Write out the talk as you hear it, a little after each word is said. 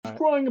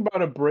crying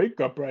about a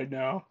breakup right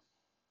now.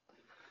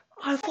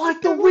 I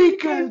like the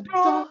weekend,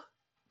 dog.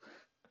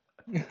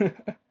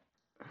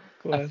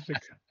 Classic.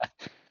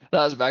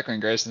 That was back when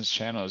Grayson's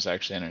channel was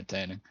actually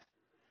entertaining.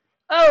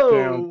 Down.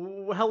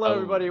 Oh, hello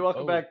everybody. Oh,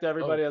 Welcome oh, back to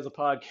Everybody oh. Has a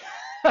Podcast.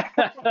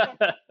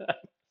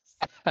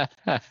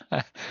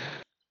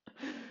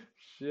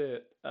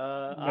 Shit.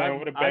 Man,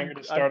 what a banger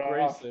to start I'm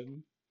off.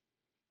 Grayson.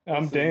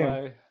 I'm This is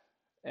Dan.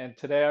 and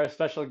today our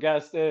special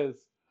guest is.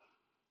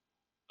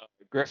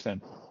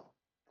 Griffin.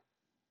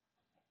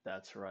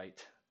 That's right.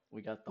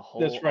 We got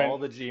That's right. all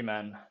the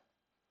G-men.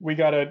 We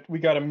got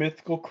a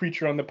mythical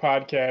creature on the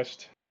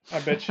podcast. I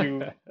bet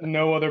you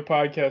no other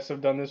podcasts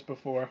have done this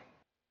before.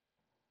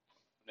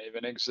 Don't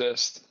even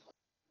exist.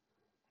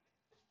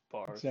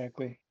 Bars.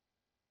 Exactly.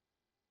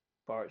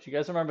 Bars. You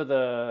guys remember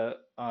the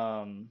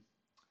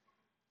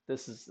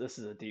This is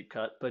a deep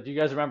cut, but do you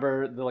guys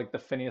remember the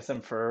Phineas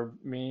and Ferb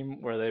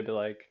meme where they'd be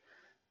like,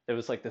 it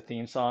was like the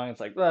theme song. It's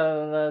like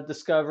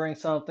discovering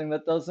something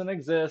that doesn't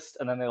exist,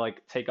 and then they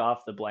like take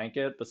off the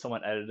blanket, but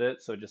someone edited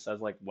it so it just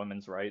says like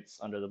women's rights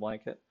under the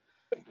blanket.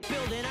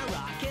 Building a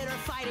rocket or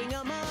fighting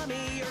a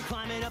mummy or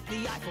climbing up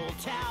the Eiffel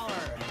Tower.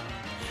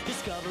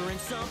 Discovering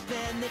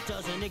something that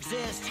doesn't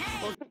exist.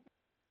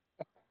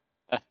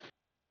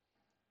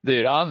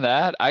 Dude, on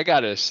that, I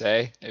gotta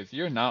say, if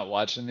you're not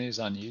watching these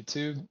on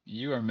YouTube,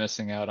 you are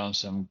missing out on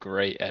some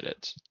great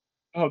edits.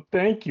 Oh,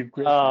 thank you,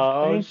 Griffin.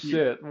 Oh Thank you.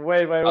 shit!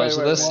 Wait. I was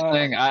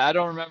listening. Wow. I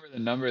don't remember the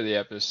number of the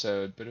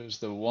episode, but it was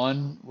the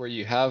one where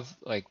you have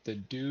like the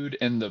dude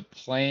in the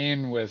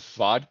plane with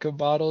vodka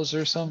bottles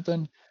or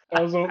something.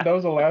 That was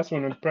the last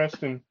one with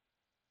Preston.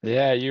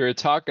 Yeah, you were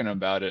talking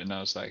about it, and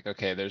I was like,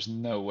 okay, there's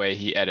no way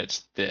he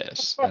edits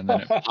this. And then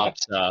it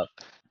pops up,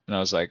 and I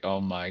was like, oh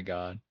my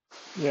God.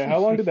 Yeah, how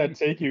long did that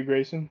take you,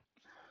 Grayson?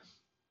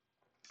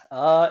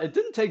 It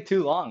didn't take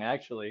too long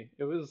actually.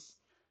 It was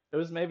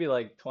maybe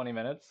like 20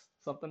 minutes,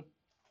 something.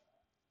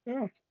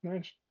 Oh,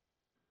 nice.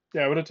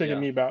 Yeah, it would have taken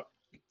Yeah. me about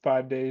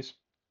 5 days.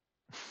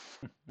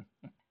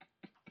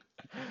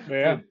 But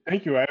yeah, Dude,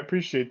 thank you. I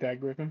appreciate that,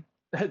 Griffin.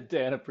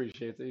 Dan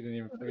appreciates it. You didn't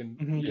even fucking, Mhm.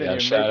 you didn't Yeah, even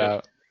shout make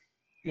out.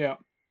 Yeah,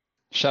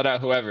 Shout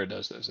out whoever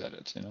does those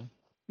edits, you know?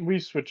 we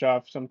switch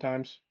off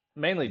sometimes. it.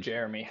 Mainly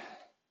Jeremy.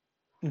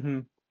 Hmm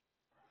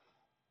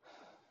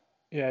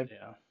Yeah.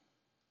 Yeah.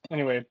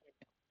 Anyway,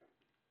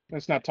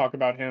 let's not talk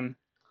about him.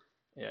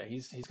 Yeah,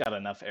 he's got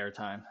enough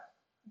airtime.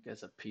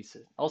 Guy's a piece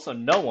of. Also,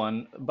 no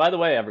one. By the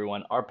way,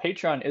 everyone, our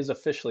Patreon is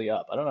officially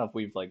up. I don't know if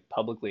we've like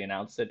publicly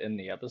announced it in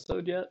the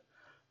episode yet,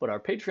 but our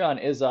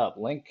Patreon is up.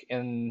 Link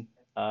in.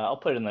 I'll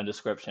put it in the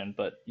description,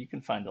 but you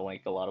can find the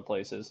link a lot of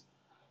places.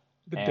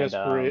 The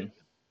And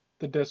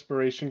the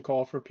desperation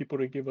call for people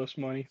to give us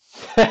money.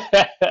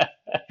 I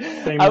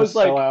Shameless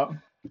sellout.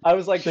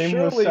 Shameless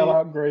surely,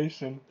 sellout,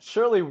 Grayson.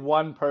 surely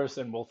one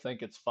person will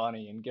think it's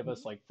funny and give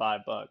us like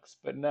 $5,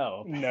 but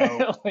no, No.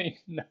 apparently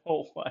no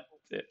one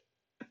did.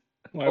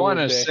 Why I want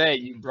would to they? say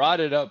you brought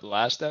it up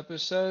last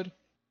episode,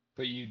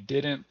 but you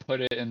didn't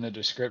put it in the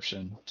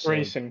description. So,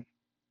 Grayson.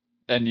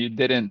 and you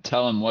didn't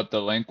tell them what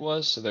the link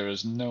was, so there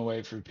was no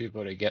way for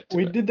people to get to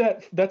We it. did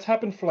that. That's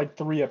happened for like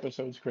 3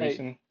 episodes,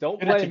 Grayson. Hey, don't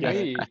Get it blame together.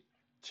 me.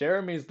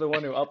 Jeremy's the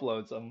one who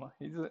uploads them.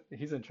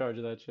 He's in charge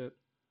of that shit.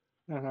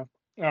 Uh-huh.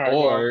 All right.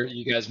 Or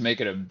you guys make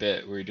it a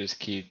bit where you just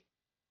keep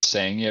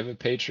saying you have a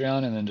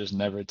Patreon and then just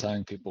never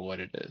telling people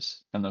what it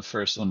is. And the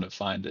first one to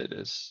find it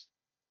is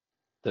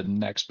the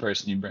next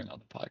person you bring on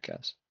the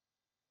podcast.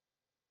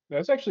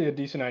 That's actually a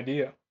decent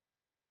idea.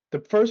 The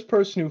first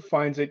person who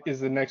finds it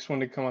is the next one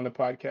to come on the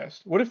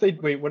podcast. What if they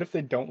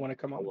don't want to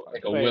come on the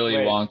Like podcast? a Wait, Willy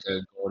wait.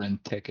 Wonka golden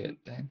ticket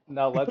thing.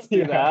 No, let's do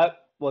Yeah. that.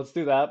 Let's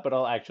do that, but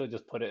I'll actually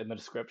just put it in the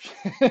description.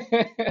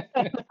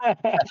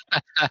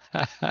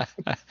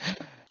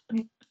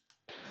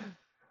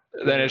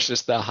 Then it's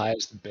just the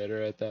highest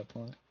bidder at that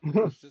point.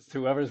 It's just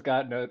whoever's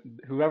got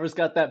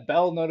that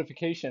bell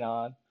notification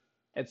on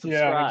and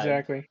subscribe. Yeah,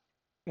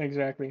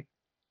 exactly.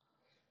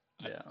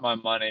 I Yeah. put my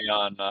money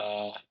on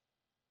I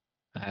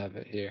have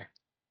it here.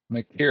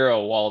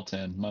 Makira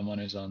Walton. My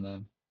money's on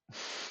them.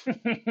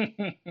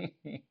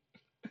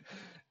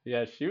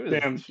 Yeah,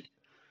 Damn.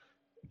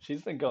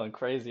 she's been going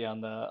crazy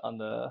on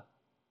the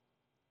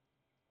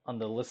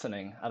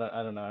listening. I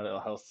don't know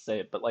how else to say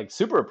it, but like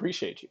super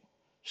appreciate you.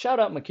 Shout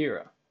out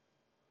Makira.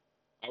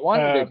 I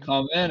wanted Uh, to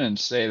come in and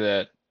say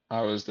that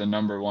I was the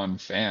 #1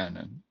 fan,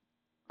 and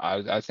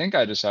I think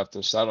I just have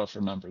to settle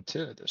for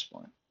 #2 at this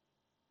point.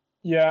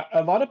 Yeah,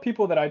 a lot of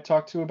people that I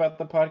talk to about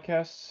the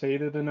podcast say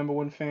they're the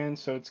 #1 fan,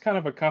 so it's kind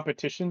of a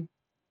competition.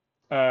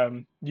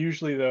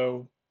 Usually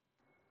though,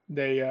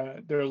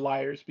 they're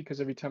liars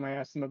because every time I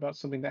ask them about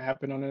something that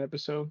happened on an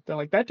episode, they're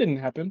like, "That didn't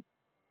happen."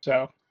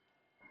 So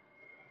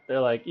They're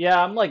like,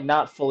 yeah, I'm like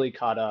not fully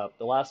caught up.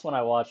 The last one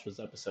I watched was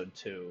episode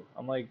 2.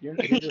 I'm like, you're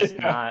just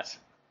Yeah. not.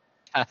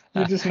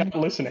 You're just not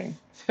listening.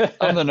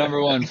 I'm the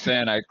 #1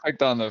 fan. I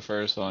clicked on the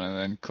first one and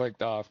then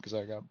clicked off because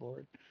I got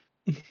bored.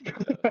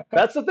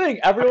 That's the thing.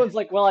 Everyone's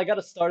like, well, I got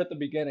to start at the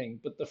beginning,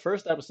 but the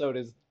first episode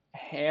is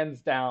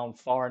hands down,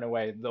 far and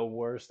away, the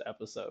worst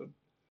episode.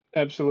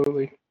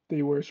 Absolutely,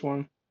 the worst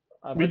one.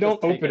 I We might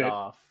just don't take open it it.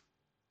 off.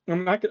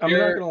 I'm not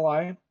You're gonna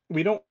lie.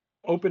 We don't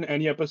open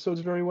any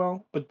episodes very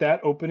well, but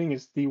that opening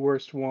is the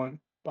worst one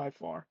by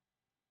far.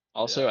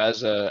 also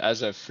Yeah.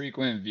 as a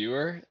frequent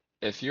viewer,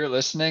 if you're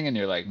listening and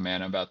you're like,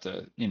 man, I'm about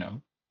to,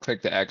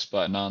 click the X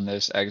button on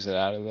this, exit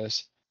out of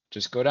this,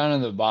 just go down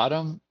to the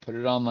bottom, put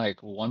it on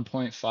like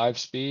 1.5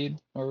 speed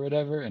or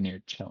whatever, and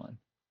you're chilling.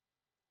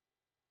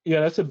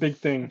 Yeah, that's a big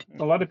thing.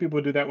 A lot of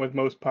people do that with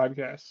most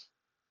podcasts.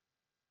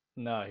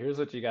 No, here's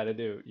what you gotta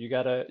do. You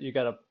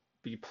gotta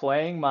be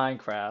playing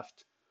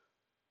Minecraft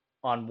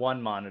on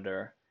one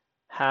monitor,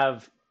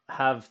 have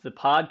have the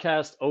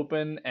podcast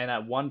open and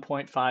at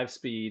 1.5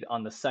 speed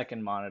on the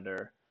second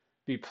monitor,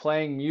 be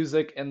playing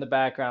music in the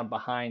background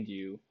behind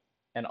you,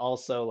 and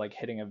also like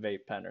hitting a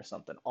vape pen or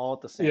something all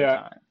at the same Yeah,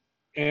 time.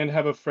 and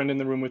have a friend in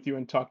the room with you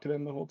and talk to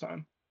them the whole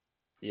time.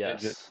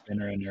 Fidget Yes.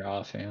 spinner in your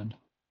offhand.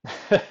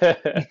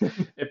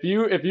 If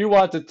you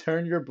want to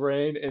turn your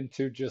brain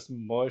into just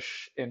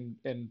mush in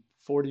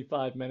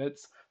 45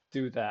 minutes,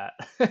 do that.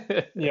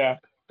 Yeah,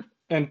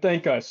 and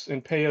thank us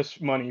and pay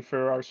us money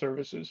for our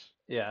services.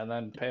 Yeah, and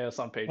then pay us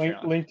on Link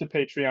Patreon. link to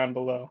Patreon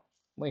below.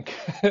 Link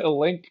a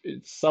link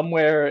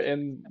somewhere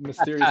in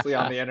mysteriously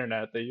on the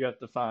internet that you have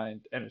to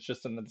find, and it's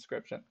just in the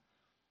description.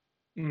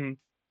 Mm.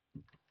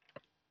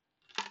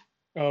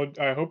 Oh,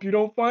 I hope you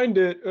don't find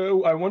it.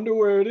 Oh, I wonder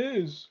where it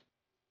is.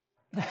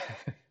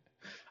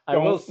 I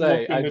will Don't look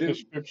say, in the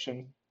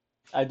description.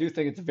 I do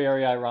think it's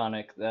very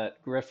ironic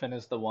that Griffin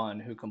is the one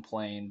who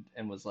complained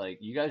and was like,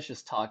 "You guys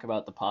just talk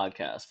about the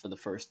podcast for the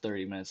first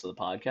 30 minutes of the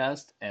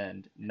podcast,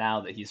 and now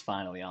that he's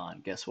finally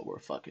on, guess what we're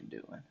fucking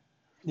doing?"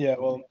 Yeah,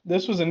 well,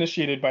 this was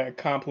initiated by a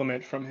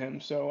compliment from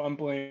him, so I'm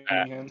blaming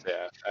him.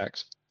 Yeah,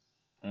 facts.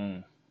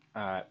 Mm.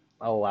 All right,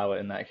 I'll allow it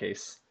in that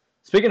case.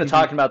 Speaking of Mhm.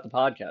 talking about the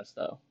podcast,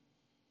 though,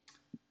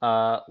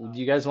 do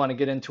you guys want to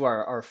get into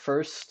our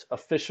first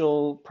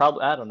official?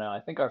 Probably, I don't know. I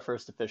think our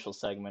first official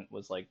segment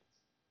was like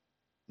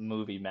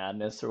movie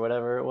madness or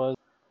whatever it was,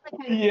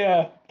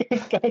 Yeah, which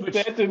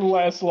that didn't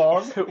last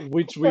long.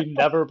 which we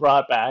never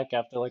brought back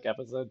after like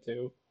episode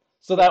 2.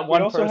 So that We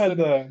one also had person,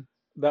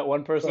 the. that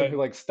one person who But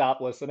like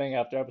stopped listening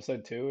after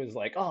episode 2 is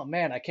like, "Oh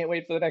man, I can't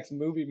wait for the next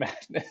movie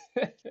madness."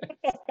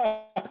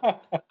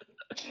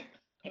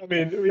 I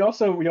mean, we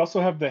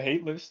also have the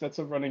hate list. That's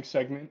a running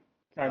segment,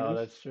 kind Oh, of,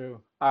 that's true.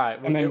 All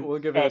right, and then we'll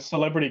give it.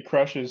 celebrity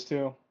crushes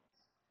too.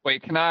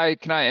 Wait, can I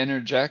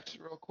interject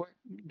real quick?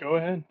 Go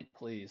ahead.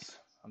 Please,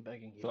 I'm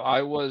begging you. So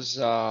I was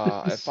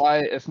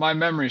if my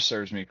memory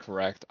serves me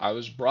correct, I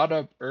was brought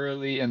up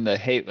early in the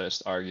hate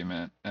list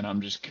argument, and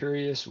I'm just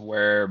curious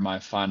where my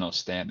final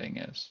standing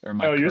is, or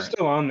my Oh, you're current.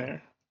 still on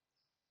there.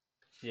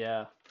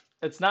 Yeah,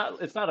 it's not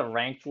a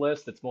ranked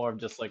list. It's more of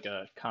just like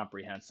a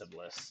comprehensive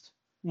list.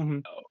 Hmm.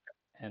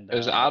 And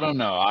Because I don't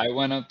know, I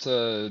went up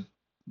to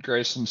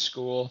Grayson's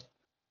school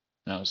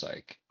and I was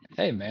like,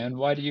 "Hey man,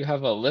 why do you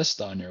have a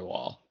list on your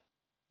wall?"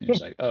 And he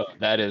was like, "Oh,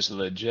 that is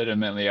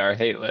legitimately our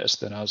hate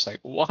list." And I was like,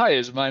 "Why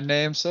is my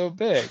name so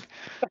big?"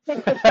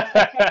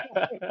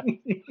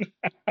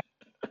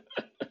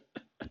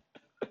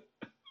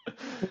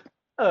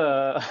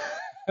 uh,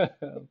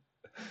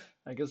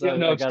 I guess Yeah,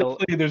 no, I it's gotta.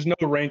 definitely there's no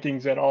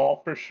rankings at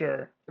all for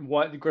sure.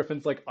 What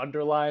Griffin's like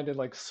underlined and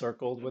like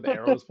circled with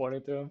arrows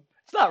pointing to him.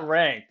 It's not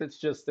ranked. It's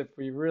just if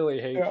we really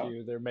hate Yeah.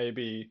 you,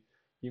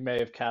 you may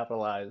have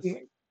capitalized, Look,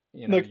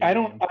 your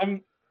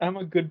name. I'm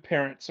a good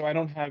parent, so I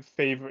don't have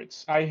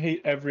favorites. I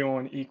hate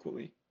everyone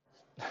equally.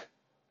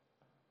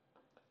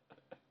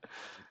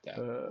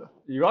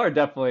 You are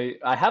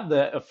definitely. I have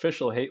the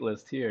official hate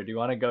list here. Do you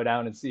want to go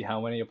down and see how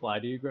many apply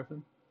to you,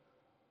 Griffin?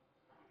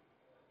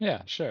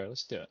 Yeah, sure,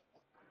 let's do it.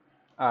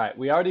 All right,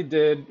 we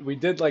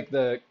did like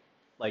the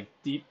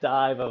deep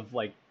dive of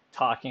like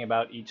talking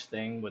about each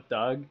thing with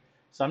Doug.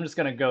 So I'm just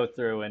gonna go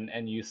through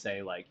and you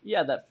say like,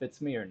 yeah, that fits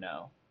me or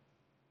no.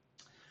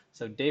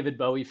 So David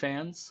Bowie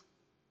fans,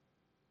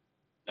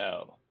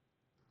 No.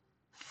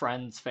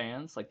 Friends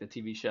fans, like the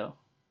TV show.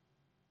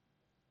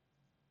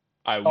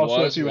 I Also,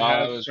 if was you while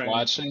I have was friends,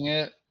 watching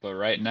it, but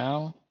right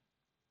now,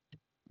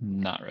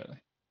 not really.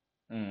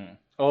 Mm.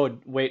 Oh,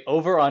 wait,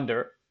 over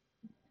under.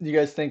 You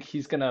guys think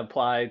he's gonna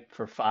apply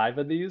for 5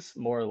 of these,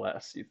 more or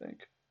less, you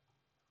think?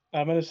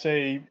 I'm gonna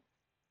say,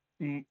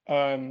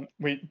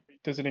 wait,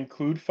 does it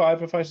include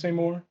 5 if I say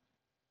more?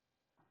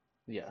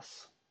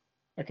 Yes.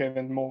 Okay,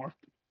 then more.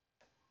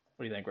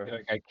 What do you think, I feel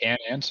Griffin? like I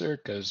can't answer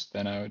because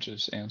then I would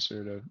just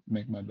answer to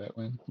make my bet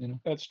win.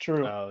 That's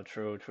true. Oh,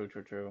 true, true,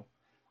 true, true.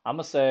 I'm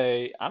gonna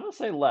say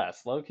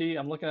less. Low key,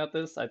 I'm looking at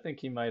this. I think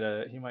he might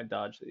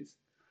dodge these.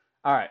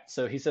 All right,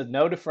 so he said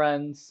no to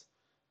Friends.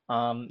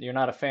 You're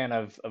not a fan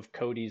of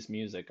Cody's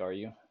music, are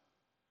you?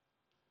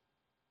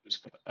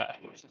 I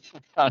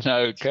don't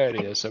know who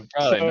Cody is, so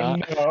probably So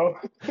not. no.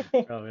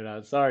 Probably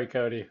not. Sorry,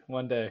 Cody.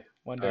 One day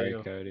Sorry,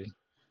 you'll Cody.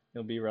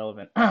 you'll be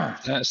relevant.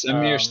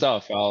 Send me your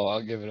stuff.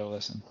 I'll give it a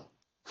listen.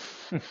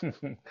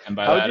 And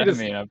by How would that you I just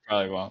mean I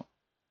probably won't.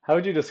 how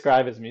would you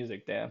describe his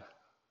music, Dan?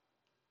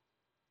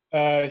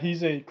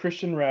 He's a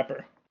Christian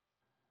rapper.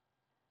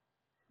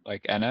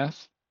 Like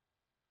NF?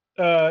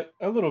 A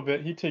little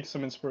bit. He takes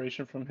some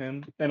inspiration from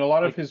him, and a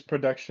lot of Like, his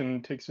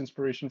production takes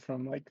inspiration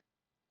from like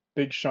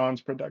Big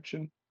Sean's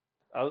production.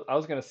 I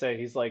was gonna say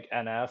he's like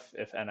NF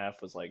if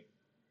NF was like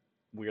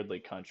weirdly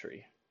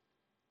country.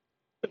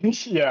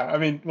 Yeah, I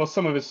mean, well,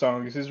 some of his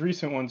songs, his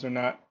recent ones are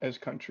not as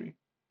country.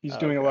 He's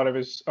doing a Okay. lot of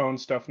his own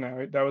stuff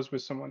now. That was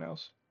with someone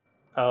else.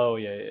 Oh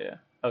yeah, yeah, yeah.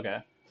 Okay.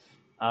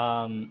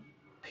 Um,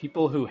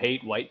 people who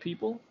hate white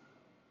people.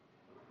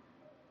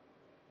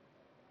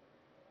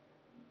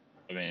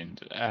 I mean,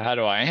 how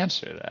do I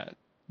answer that?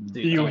 Do,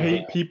 Do do you you hate?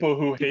 hate people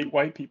who hate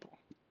white people?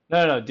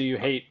 No, no, no. Do you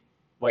hate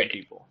white Wait,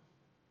 people?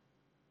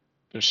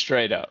 just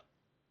straight up.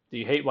 Do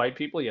you hate white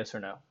people? Yes or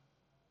no?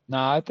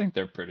 Nah, I think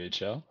they're pretty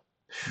chill,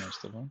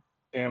 most of them.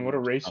 Damn, what a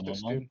Some of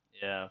racist, them, dude.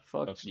 Yeah,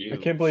 fuck a I few. you.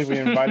 can't believe we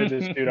invited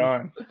this dude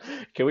on.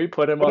 Can we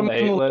put him Put on him the on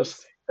hate the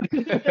list?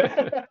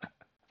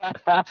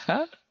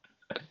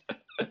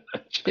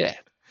 Shit.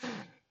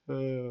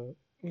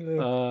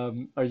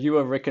 Are you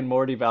a Rick and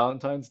Morty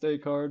Valentine's Day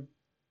card?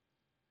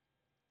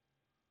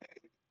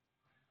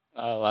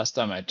 Last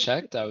time I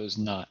checked, I was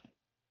not.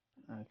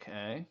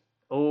 Okay.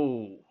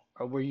 Oh,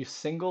 or were you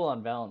single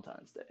on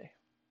Valentine's Day?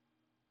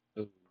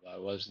 Ooh, I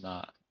was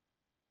not.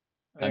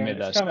 I Yeah, made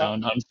it's that kind of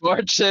sound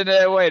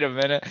unfortunate. Wait a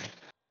minute.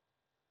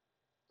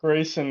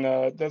 Grayson.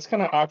 That's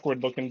kind of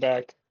awkward looking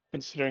back,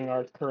 considering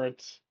our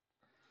current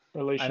I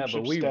know, but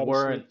relationship we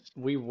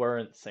statuses.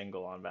 weren't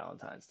single on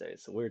Valentine's Day,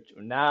 so we're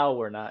not,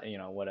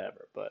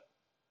 whatever. But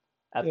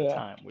at the Yeah.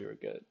 time, we were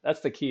good. That's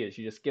the key is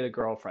you just get a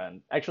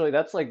girlfriend. Actually,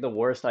 that's like the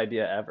worst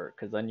idea ever,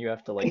 because then you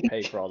have to like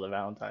pay for all the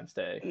Valentine's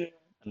Day Yeah.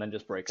 and then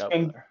just break up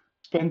with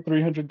Spend spend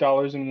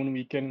 $300 in one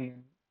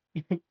weekend.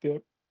 And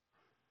dip.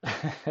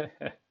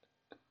 her.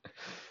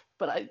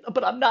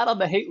 But I'm not on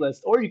the hate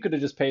list. Or you could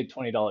have just paid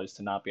 $20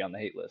 to not be on the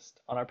hate list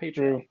on our True.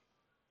 Patreon.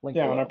 Link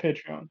Yeah, on our below.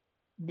 Patreon.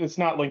 It's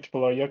not linked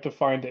below. You have to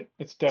find it.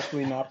 It's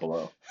definitely not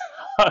below.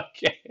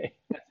 Okay.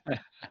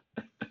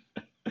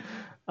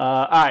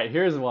 All right,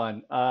 here's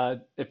one.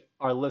 If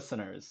our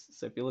listeners,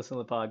 so if you listen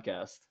to the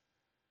podcast,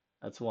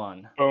 that's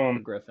one for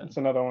Boom. Griffin. That's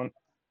another one.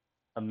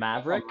 A I'm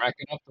Maverick,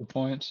 racking up the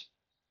points.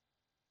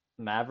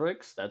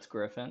 Mavericks, that's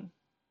Griffin.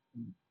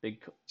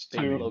 Big, It's I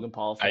big two. mean, Logan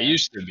Paul I fan.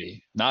 used to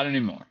be, not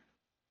anymore.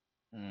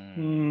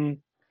 Hmm.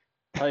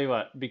 Tell you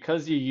what,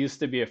 because you used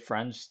to be a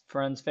Friends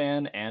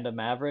fan and a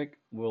Maverick,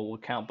 we'll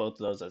count both of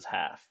those as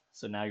half.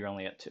 So now you're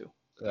only at two.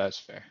 That's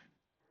fair.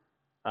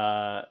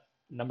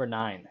 Number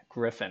 9,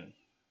 Griffin.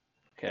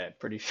 Okay,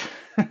 pretty sure.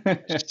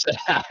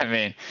 I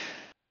mean,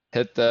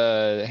 hit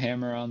the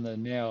hammer on the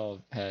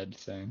nail head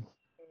thing.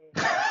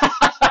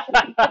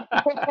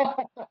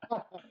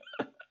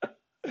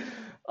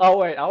 Oh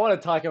wait, I want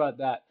to talk about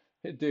that.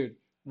 Hey, dude,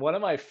 one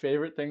of my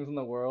favorite things in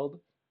the world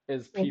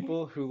is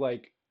people who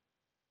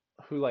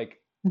Who fuck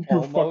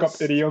up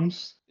almost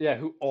idioms. yeah,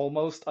 who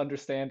almost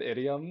understand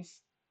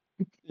idioms,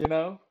 you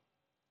know?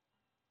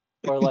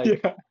 Or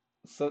like Yeah.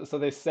 so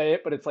they say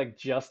it but it's like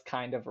just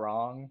kind of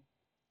wrong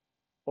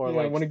or Yeah.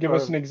 like Want to give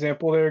us or an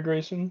example there,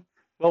 Grayson?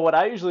 well what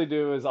I usually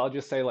do is I'll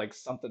just say like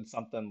something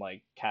something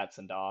like cats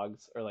and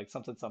dogs or like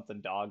something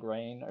something dog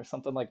rain or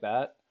something like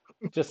that.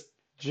 Just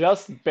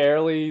just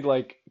barely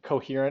like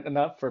coherent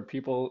enough for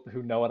people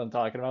who know what I'm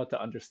talking about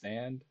to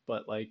understand,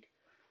 but like,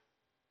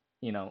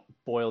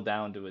 boil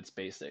down to its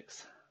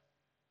basics.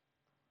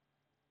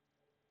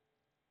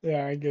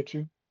 Yeah, I get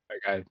you.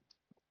 Like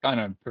I kind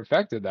of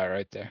perfected that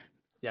right there.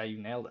 Yeah, you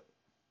nailed it.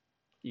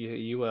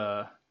 You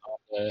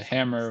The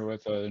hammer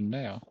with a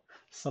nail.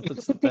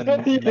 something something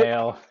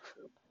nail.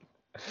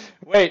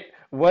 Wait,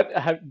 what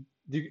have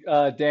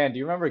Dan, do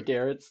you remember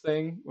Garrett's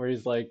thing where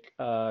he's like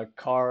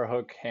car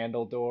hook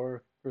handle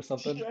door or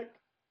something?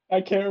 I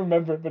can't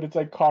remember it, but it's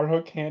like car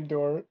hook, hand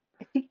door.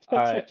 All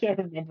I right, can't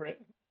remember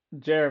it.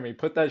 Jeremy,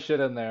 put that shit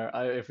in there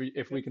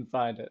if we can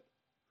find it.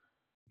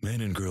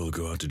 Man and girl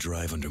go out to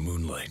drive under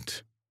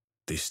moonlight.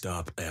 They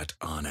stop at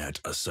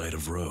a side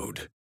of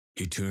road.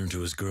 He turn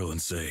to his girl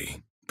and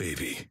say,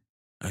 "Baby,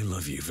 I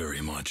love you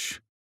very much.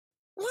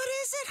 What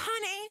is it,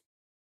 honey?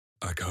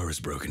 Our car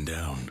is broken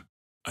down.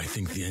 I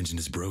think the engine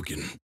is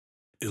broken.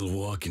 It'll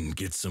walk and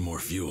get some more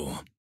fuel."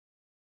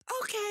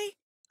 Okay,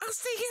 I'll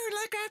stay here and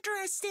look after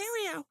our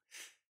stereo.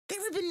 There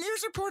have been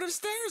news report of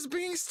stereos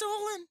being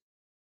stolen.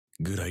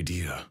 Good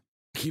idea.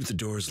 Keep the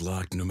doors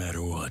locked no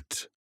matter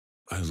what.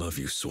 I love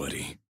you,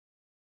 sweaty.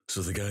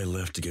 So the guy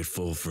left to get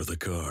full for the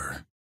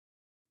car.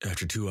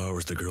 After 2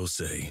 hours, the girls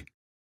say,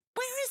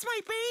 Where is my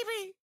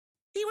baby?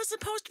 He was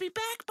supposed to be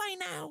back by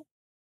now.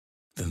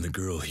 then the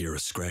girl hear a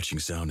scratching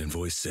sound and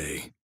voice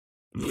say,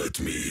 "Let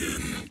me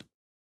in."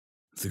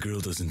 The girl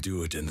doesn't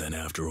do it, and then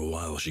after a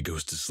while she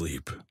goes to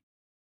sleep.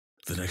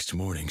 The next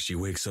morning she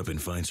wakes up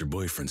and finds her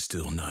boyfriend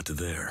still not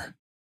there.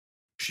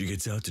 She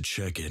gets out to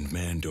check and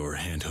man door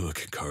hand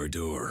hook car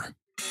door.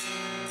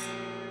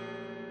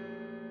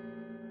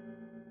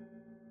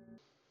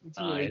 It's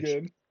really Nice.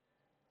 good.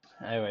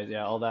 Anyways,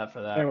 yeah, all that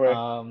for that. Anyway.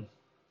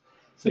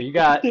 So you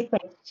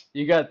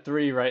got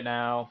 3 right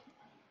now.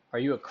 Are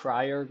you a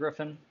crier,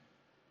 Griffin?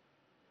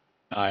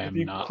 I Have am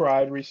you not.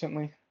 cried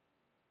recently?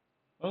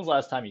 When was the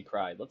last time you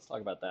cried? Let's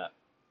talk about that.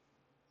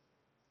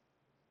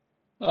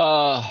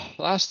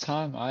 Last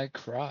time I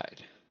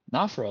cried.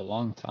 Not for a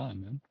long time,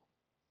 man.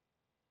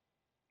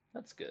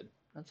 That's good.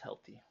 That's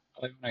healthy.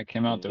 Like when I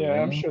came out the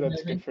Yeah, I'm womb, sure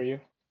that's maybe. good for you.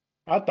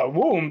 Out the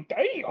womb,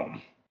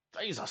 damn.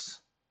 Jesus.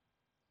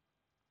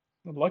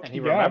 The And lucky he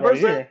guy right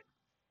remembers it? here.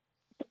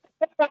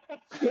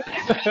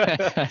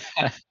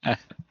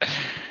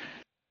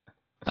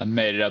 I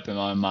made it up in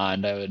my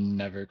mind I would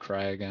never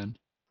cry again.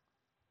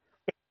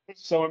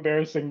 It's so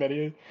embarrassing that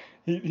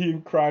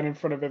he cried in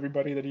front of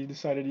everybody that he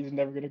decided he's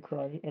never gonna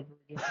cry ever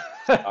again.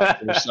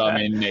 Doctor saw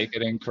me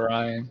naked and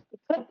crying.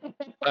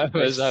 I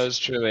was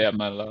truly at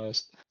my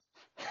lowest.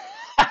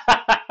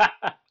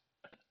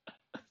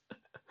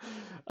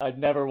 I'd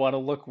never want to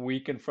look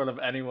weak in front of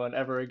anyone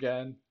ever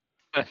again.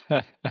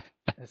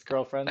 His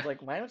girlfriend's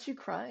like, why don't you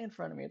cry in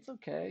front of me? It's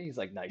okay. He's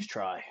like, nice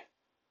try.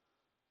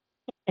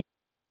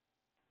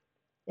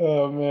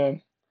 Oh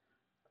man.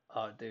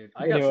 Oh, dude,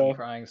 I got some Anyway,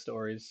 crying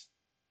stories.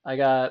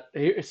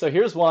 So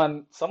here's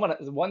one.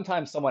 One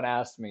time someone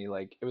asked me,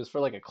 like, it was for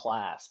like a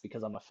class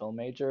because I'm a film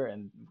major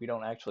and we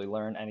don't actually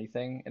learn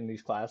anything in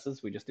these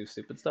classes. We just do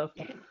stupid stuff.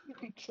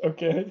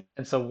 okay.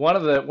 And so one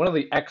of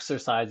the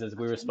exercises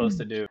we were supposed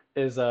to do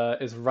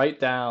is write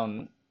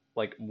down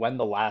like when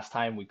the last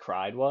time we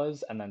cried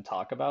was and then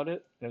talk about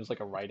it. And it was like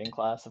a writing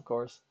class, of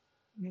course.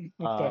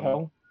 What the Um,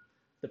 hell?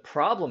 the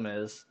problem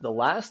is the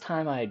last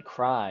time I had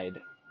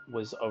cried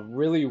was a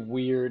really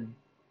weird,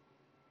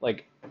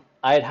 like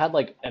I had had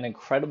like an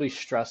incredibly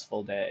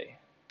stressful day.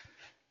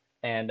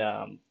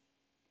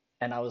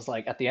 And I was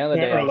like at the end of the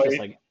Can't day I was just relate.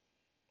 like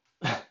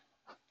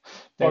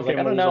Dave's like, Fucking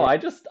I don't know,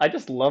 loser. I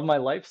just love my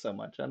life so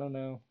much. I don't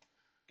know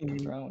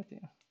what's Mm, wrong with you.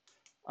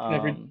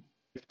 Every Um,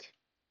 gift.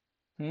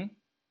 hmm?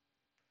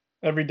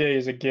 Every day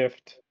is a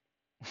gift.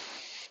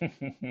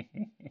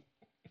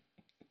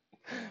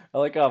 I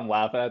like how I'm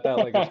laughing at that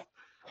like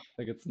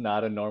it's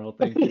not a normal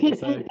thing people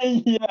say.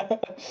 Yeah.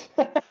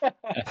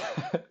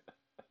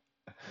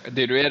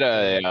 Dude, we had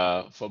Uh,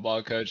 a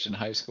football coach in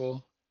high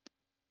school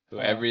who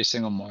Uh, every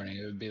single morning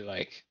it would be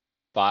like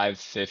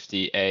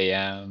 5:50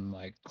 a.m.,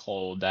 like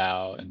cold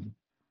out, and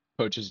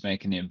coaches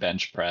making you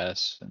bench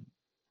press and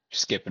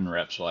skipping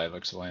reps while he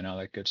looks away and all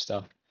that good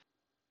stuff.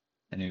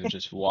 And he would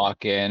just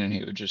walk in and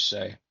he would just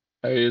say,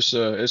 "Hey, it's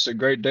a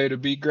great day to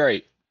be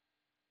great."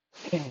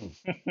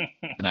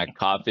 And I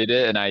copied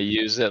it and I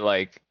use it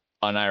like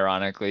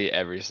unironically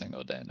every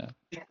single day now.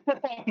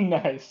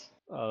 nice.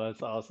 oh,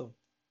 that's awesome.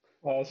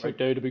 Awesome. Right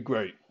day to be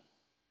great.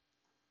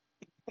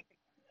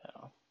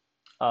 Yeah.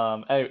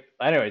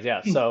 Anyways,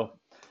 yeah. So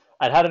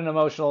I'd had an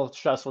emotional,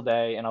 stressful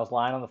day, and I was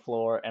lying on the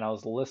floor, and I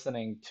was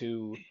listening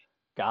to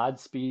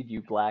 "Godspeed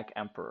You Black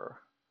Emperor,"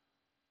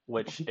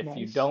 which, if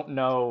you Nice. don't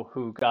know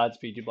who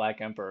Godspeed You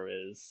Black Emperor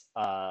is,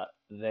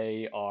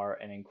 they are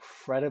an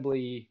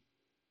incredibly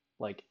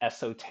like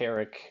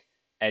esoteric,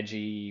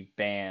 edgy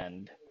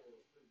band,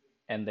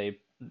 and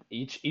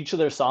each of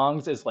their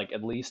songs is like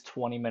at least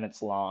 20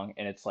 minutes long,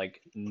 and it's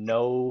like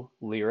no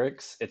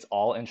lyrics, it's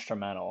all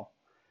instrumental.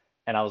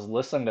 And I was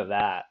listening to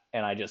that,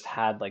 and I just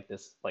had like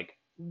this like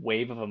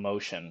wave of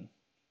emotion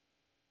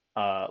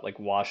like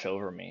wash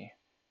over me,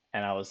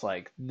 and I was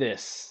like,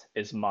 this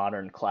is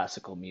modern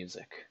classical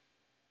music.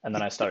 And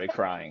then I started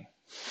crying.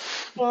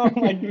 Oh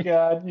my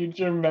god, you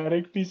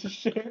dramatic piece of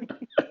shit.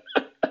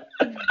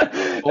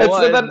 And so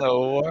What in then the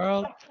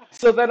world?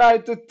 so then I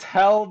had to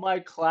tell my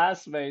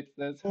classmates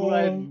this, who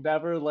I had Uh,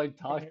 never like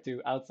okay. talked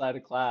to outside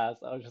of class.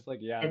 I was just like,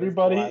 yeah, this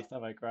is the Everybody, last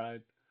time I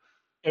cried.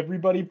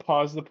 everybody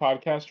pause the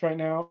podcast right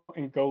now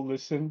and go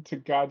listen to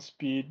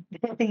Godspeed,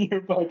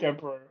 You Black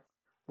Emperor.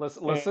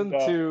 Listen, And listen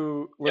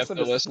to You have listen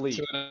to to listen to Sleep.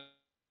 it.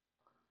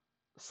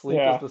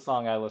 Sleep is yeah, the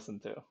song I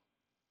listened to.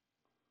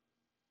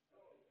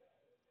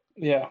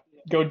 yeah,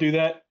 go do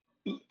that.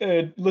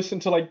 Listen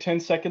to like 10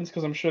 seconds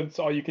because I'm sure that's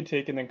all you could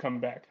take and then come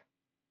back.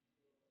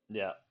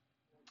 Yeah.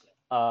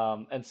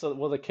 And so,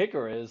 well, the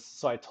kicker is,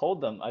 so I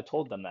told them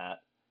that,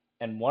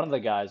 and one of the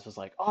guys was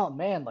like, "Oh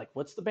man, like,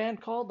 what's the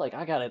band called? Like,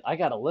 I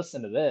gotta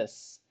listen to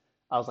this."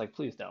 I was like,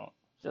 "Please don't.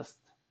 Just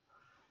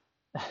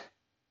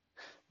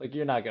like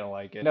you're not gonna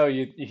like it." No,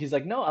 he's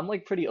like, "No, I'm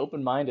like pretty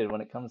open-minded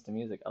when it comes to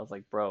music." I was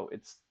like, "Bro,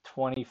 it's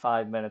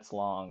 25 minutes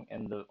long,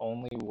 and the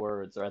only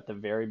words are at the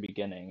very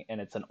beginning,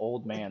 and it's an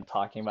old man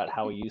talking about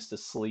how he used to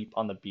sleep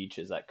on the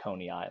beaches at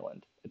Coney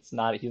Island. He's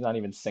not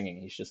even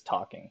singing, he's just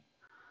talking."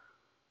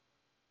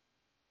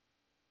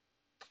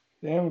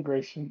 Damn,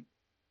 Grayson.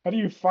 How do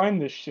you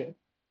find this shit?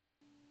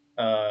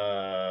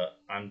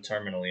 I'm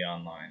terminally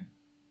online.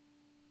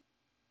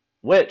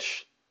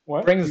 Which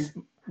What? brings,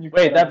 You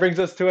cut wait, that out. brings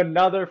us to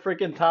another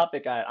freaking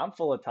topic. I'm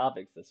full of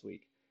topics this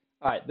week.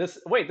 All right, this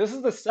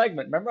is the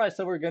segment. Remember I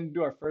said we were going to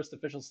do our first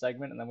official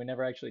segment and then we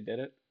never actually did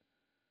it?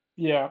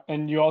 Yeah,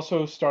 and you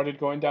also started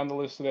going down the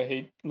list of the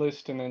hate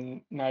list, and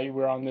then now you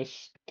were on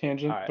this All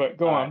tangent. right, But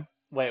go all right. on.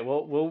 Wait,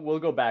 we'll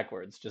go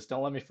backwards. Just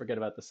don't let me forget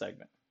about the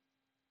segment.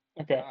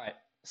 Okay. All right.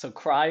 So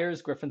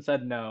criers, Griffin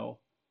said no.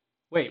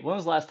 Wait, when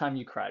was the last time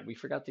you cried? We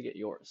forgot to get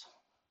yours.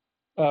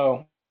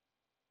 Oh,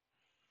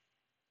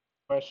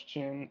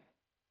 question.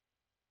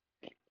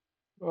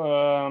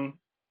 Um,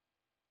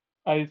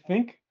 I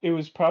think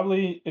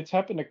it's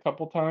happened a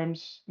couple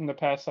times in the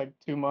past like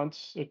 2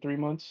 months or 3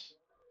 months.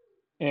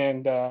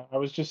 And I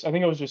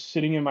think I was just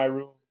sitting in my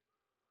room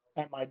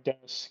at my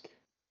desk,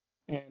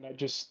 and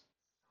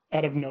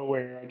out of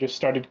nowhere, I just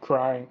started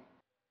crying.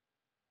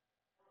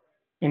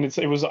 And it's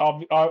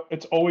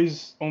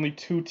always only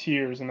 2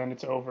 tears, and then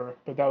it's over.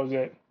 But that was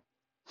it.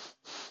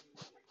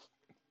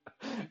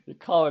 You're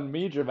calling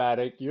me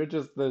dramatic. You're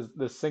just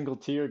the single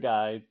tier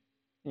guy,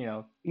 you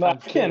know, No, I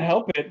times can't two.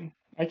 help it.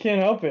 I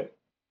can't help it.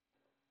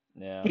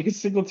 Yeah. Being a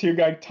single tier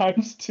guy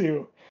times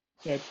two.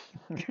 Yeah,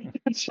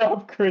 good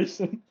job,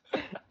 Grayson.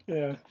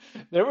 Yeah,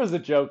 There was a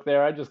joke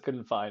there, I just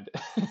couldn't find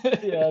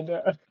it. yeah.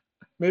 No,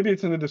 maybe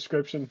it's in the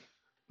description.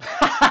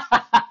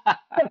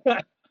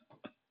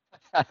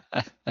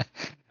 That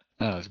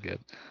was good.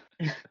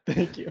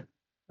 Thank you.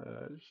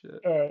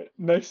 Shit. All right,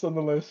 next on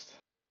the list.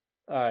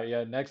 All right,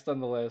 yeah, next on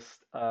the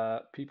list,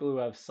 people who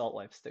have Salt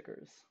Life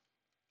stickers.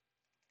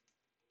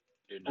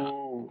 Do not.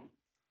 Ooh,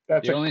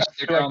 The only I feel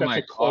sticker like on that's my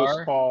a close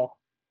car, call.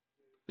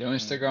 the only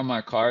sticker on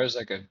my car is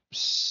like a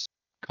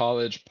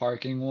college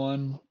parking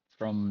one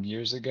from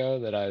years ago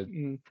that I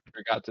Mm.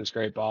 forgot to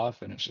scrape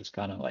off, and it's just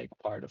kind of like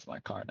part of my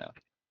car now.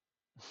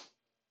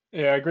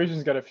 Yeah,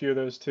 Grayson's got a few of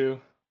those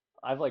too.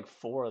 I have like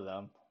 4 of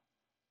them.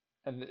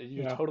 And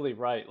you're Yeah. totally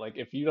right. Like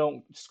if you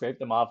don't scrape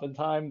them off in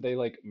time, they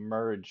like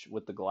merge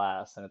with the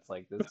glass, and it's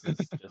like this is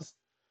just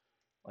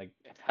like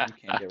you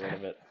can't get rid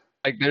of it.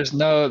 Like there's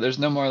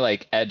no more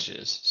like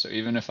edges, so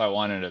even if I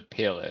wanted to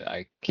peel it,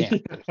 I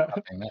can't. There's Yeah,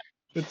 nothing there.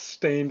 it's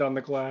stained on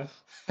the glass.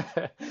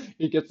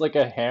 He gets like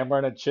a hammer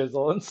and a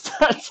chisel and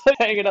starts like,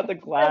 hanging at the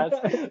glass.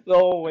 The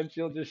whole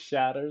windshield just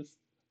shatters.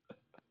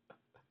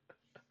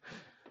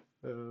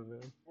 Oh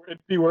man.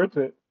 It'd be worth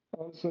it,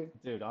 honestly.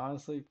 Dude,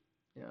 honestly,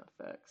 yeah,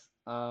 facts.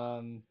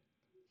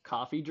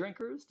 Coffee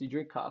drinkers? Do you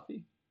drink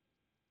coffee?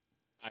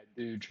 I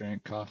do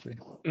drink coffee.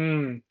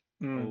 Mm.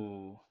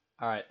 Ooh.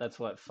 All right, that's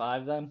what,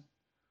 5 then?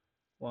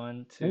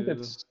 1, I think 2,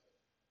 it's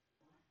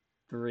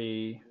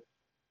 3.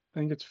 I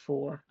think it's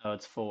 4. Oh,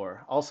 it's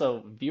 4.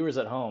 Also, viewers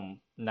at home,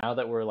 now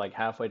that we're like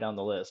halfway down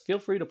the list, feel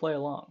free to play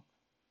along.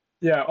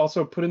 Yeah.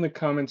 Also, put in the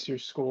comments your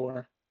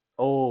score.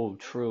 Oh,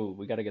 true.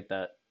 We got to get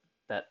that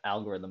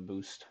algorithm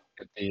boost.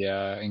 Get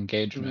the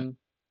engagement.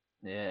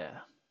 Yeah.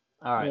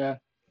 All right. Yeah.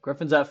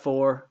 Griffin's at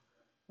 4.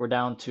 We're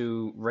down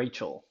to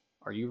Rachel.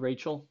 Are you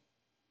Rachel?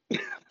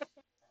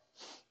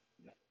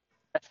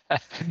 I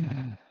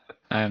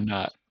am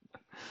not.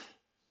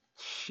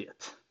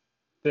 Shit.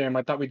 Damn,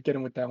 I thought we'd get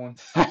him with that one.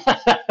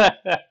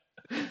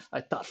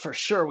 I thought for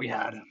sure we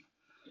had him.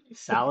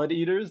 Salad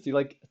eaters? Do you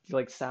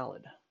like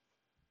salad?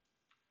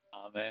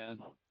 Oh man.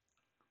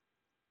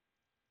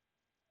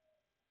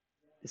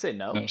 You say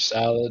no? No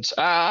salads.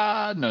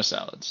 Ah, no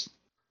salads.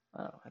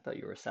 Oh, I thought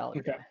you were a salad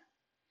Okay. guy.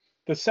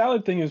 The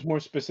salad thing is more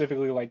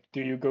specifically like,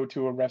 do you go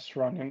to a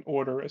restaurant and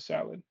order a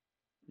salad?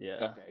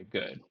 Yeah. Okay,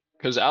 good.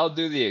 Because I'll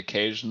do the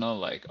occasional,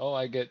 like, oh,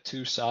 I get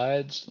 2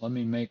 sides. Let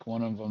me make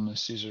one of them a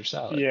Caesar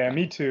salad. Yeah,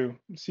 me too.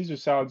 Caesar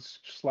salads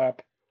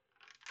slap.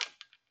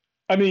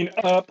 I mean,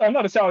 I'm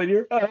not a salad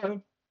eater.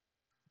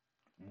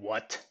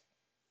 What?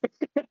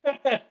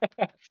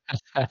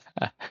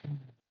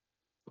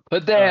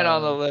 Put Dan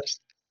on the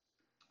list.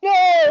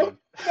 No,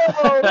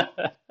 no.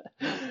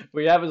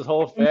 We have his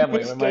whole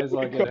family. We might as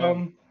well get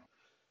him.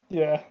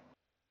 Yeah.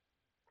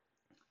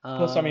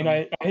 Plus, I mean,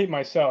 Um, I hate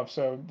myself,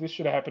 so this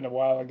should have happened a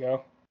while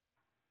ago.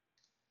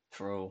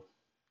 True.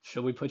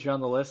 Should we put you on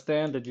the list,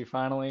 Dan? Did you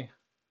finally?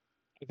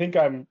 I think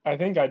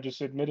I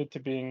just admitted to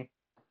being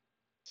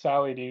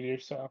salad eater,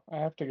 so I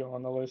have to go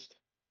on the list.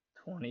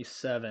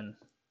 27.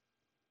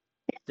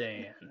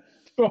 Dan.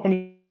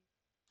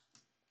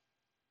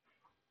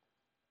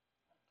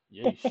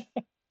 Yeesh.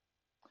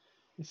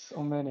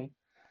 So many.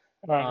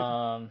 All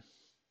right.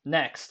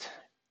 Next,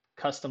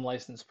 custom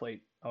license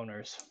plate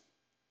owners.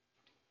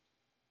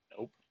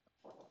 Nope.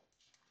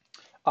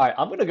 All right,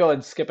 I'm gonna go ahead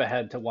and skip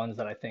ahead to ones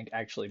that I think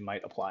actually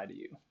might apply to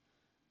you.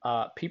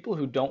 People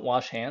who don't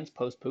wash hands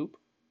post poop.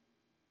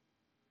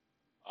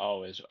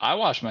 Always. I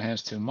wash my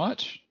hands too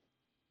much.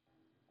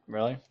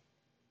 Really?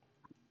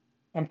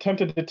 I'm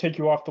tempted to take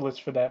you off the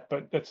list for that,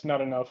 but that's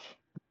not enough.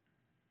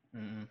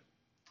 I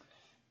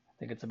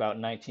think it's about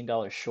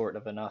 $19 short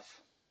of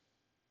enough.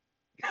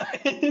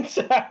 Do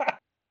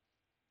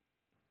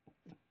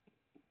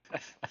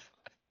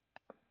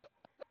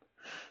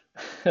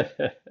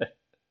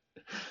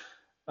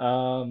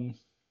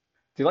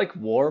you like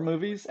war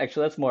movies?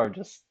 Actually, that's more of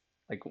just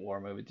like war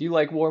movies. Do you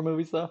like war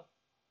movies though?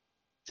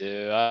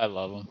 Dude, I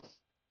love them.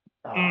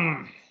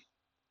 Oh,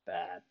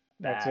 bad.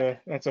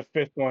 That's a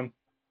fifth one.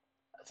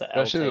 That's an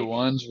Especially the take.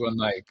 ones when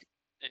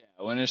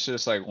when it's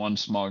just like one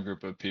small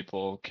group of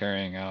people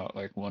carrying out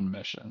like one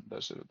mission.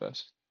 Those are the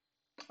best.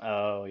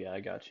 Oh yeah, I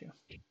got you.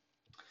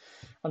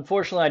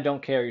 Unfortunately, I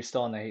don't care. You're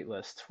still on the hate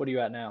list. What are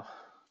you at now?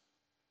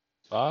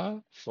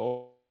 5,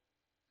 4.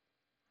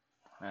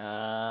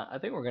 I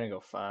think we're gonna go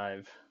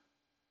 5.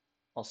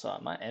 Also,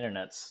 my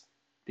internet's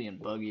being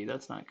buggy.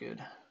 That's not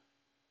good.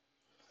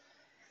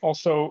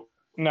 Also,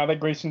 now that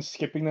Grayson's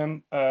skipping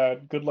them,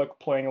 good luck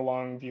playing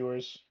along,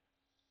 viewers.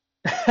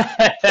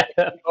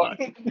 Fuck.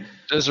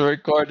 Just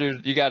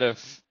recorded. You gotta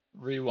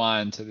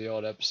rewind to the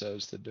old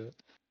episodes to do it.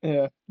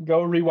 Yeah,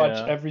 go rewatch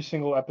Yeah. every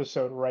single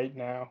episode right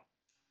now.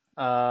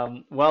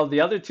 Well,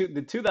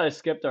 the two that I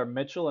skipped are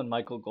Mitchell and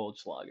Michael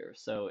Goldschlager.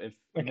 So if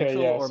Okay,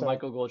 Mitchell yeah, or so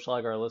Michael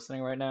Goldschlager are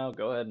listening right now,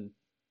 go ahead and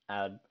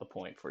add a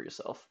point for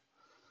yourself.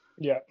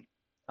 yeah, Is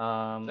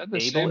that the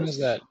same as Ableist?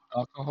 that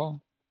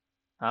alcohol?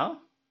 Huh?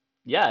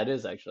 Yeah, it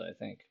is actually, I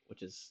think,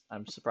 which is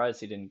I'm surprised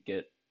he didn't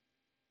get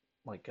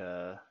like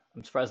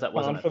I'm surprised that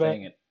wasn't on a for that.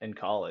 thing in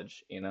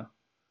college, you know?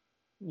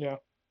 Yeah,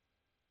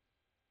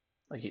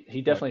 Like he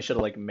What? definitely should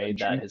have like A made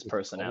that drink his with gold in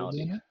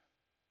personality. it?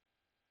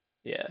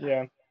 Yeah.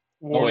 yeah.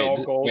 Oh Worn wait,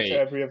 all gold to wait.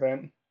 every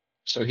event.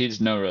 So he's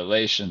no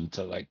relation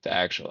to like the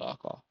actual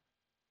alcohol.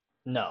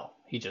 No,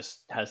 he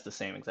just has the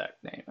same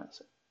exact name as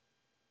it.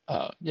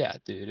 Oh yeah,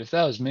 dude. If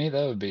that was me,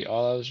 that would be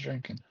all I was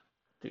drinking.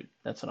 Dude,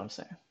 that's what I'm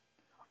saying.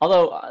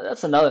 Although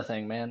that's another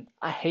thing, man.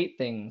 I hate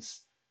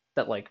things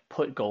that like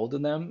put gold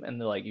in them and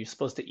they're like you're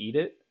supposed to eat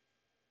it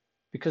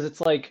because it's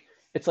like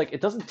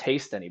it doesn't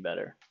taste any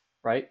better,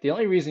 right? The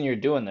only reason you're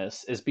doing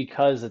this is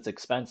because it's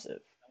expensive.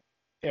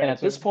 Yeah, And at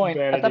it's a this point,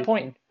 at that vanity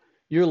point, thing.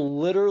 you're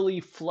literally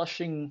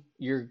flushing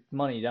your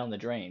money down the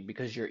drain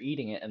because you're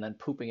eating it and then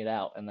pooping it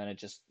out and then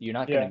you're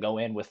not gonna Yeah, go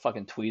in with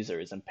fucking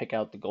tweezers and pick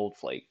out the gold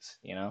flakes,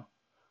 you know?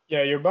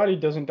 yeah. Your body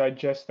doesn't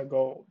digest the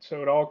gold,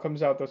 so it all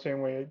comes out the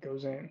same way it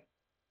goes in.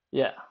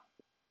 Yeah.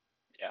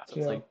 Yeah. So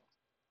it's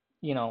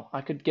Yeah. like,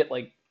 I could get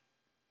like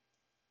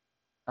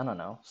I don't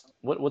know.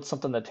 What's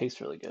something that tastes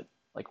really good?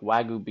 Like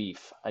Wagyu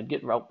beef. I'd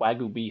get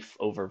Wagyu beef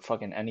over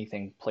fucking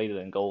anything plated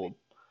in gold.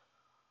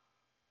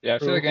 Yeah, I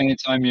feel like True.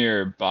 anytime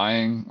you're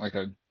buying like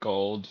a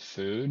gold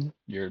food,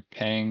 you're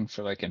paying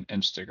for like an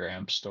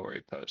Instagram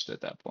story post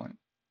at that point.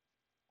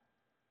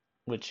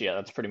 Which, yeah,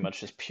 that's pretty much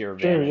just pure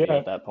True. vanity Yeah.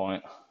 at that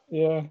point.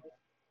 Yeah.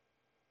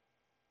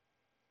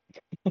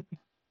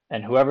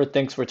 And whoever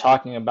thinks we're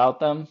talking about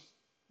them,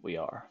 we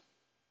are.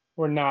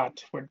 We're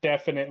not. We're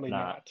definitely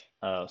Not.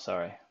 not. Oh,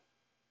 sorry.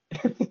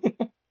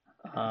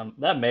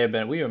 That may have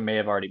been, we may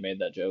have already made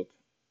that joke.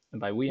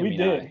 And by we, I We mean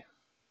did. I.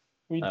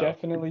 We Oh,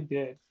 definitely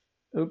did.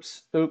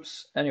 oops.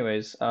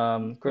 Anyways,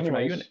 Griffin,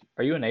 Anyways,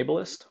 are you an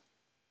ableist?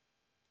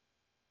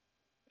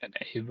 An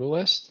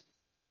ableist?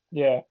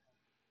 yeah.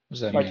 What does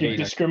that Like mean?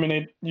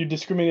 you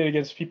discriminate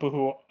against people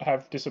who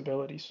have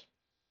disabilities.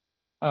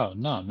 Oh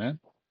no, man.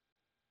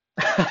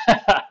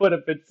 I would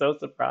have been so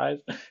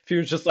surprised if he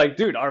was just like,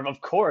 dude,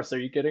 of course, are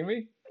you kidding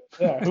me?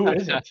 Yeah, who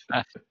isn't?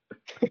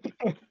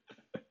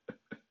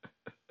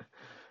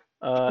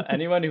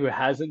 Anyone who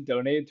hasn't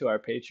donated to our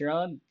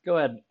Patreon, go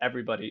ahead,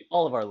 everybody,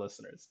 all of our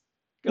listeners,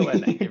 go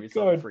ahead and give Go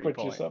yourself ahead a and free put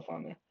point. yourself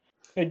on there.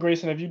 Hey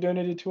Grayson, have you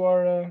donated to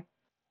our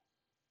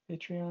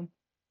Patreon?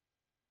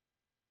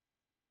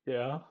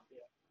 Yeah.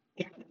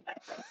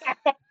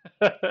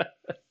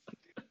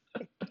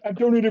 I've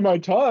donated my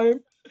time.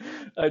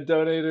 I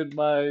donated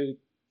my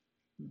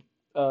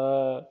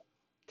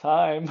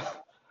time.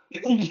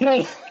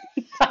 Yes.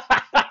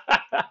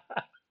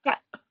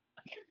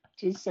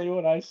 Just say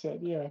what I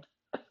said, yeah.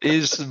 He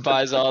just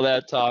buys all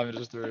that time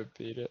just to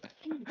repeat it.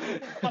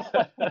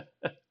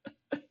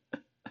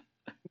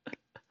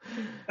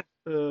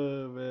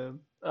 Oh man.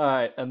 All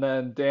right, and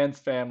then Dan's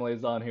family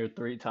is on here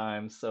 3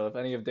 times. So if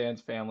any of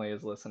Dan's family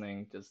is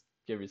listening, just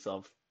give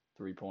yourself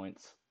 3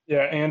 points.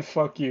 Yeah, and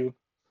fuck you.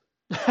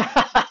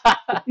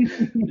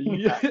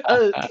 Yeah,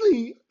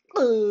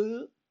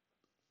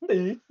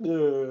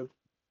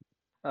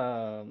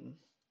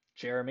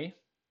 Jeremy,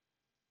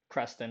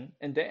 Preston,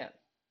 and Dan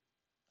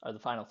are the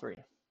final 3.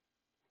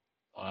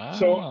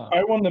 So Wow.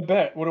 I won the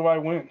bet. What do I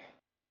win?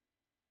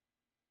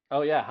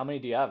 Oh yeah, how many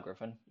do you have,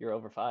 Griffin? You're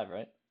over 5,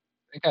 right?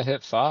 I think I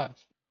hit 5.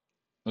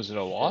 Was it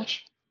a Shit.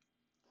 wash?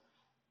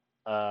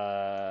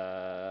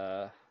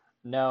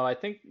 No, I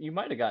think you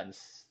might have gotten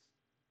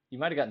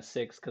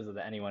 6 because of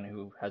anyone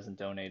who hasn't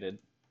donated.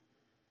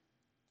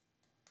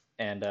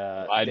 And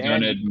I Dan,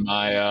 donated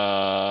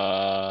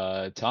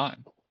my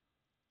time.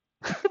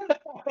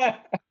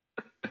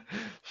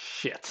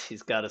 shit,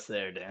 he's got us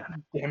there,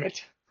 Dan. Damn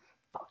it.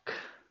 Fuck.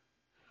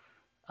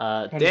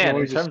 How does it Dan,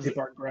 always escape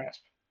our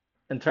grasp?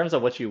 in terms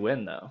of what you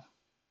win, though,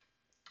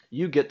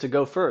 you get to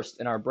go first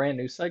in our brand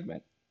new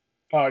segment.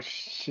 Oh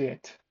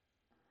shit.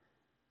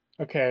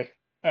 Okay.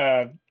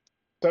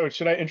 So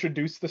should I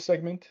introduce the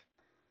segment?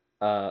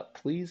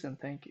 Please and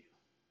thank you.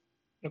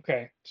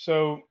 Okay.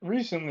 So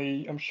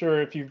recently, I'm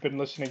sure if you've been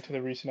listening to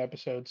the recent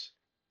episodes,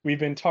 we've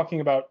been talking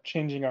about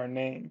changing our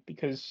name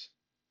because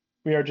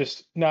we are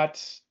just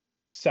not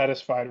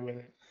satisfied with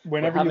it.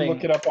 Whenever you look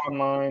having- it up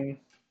online,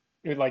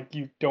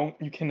 you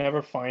can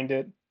never find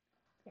it.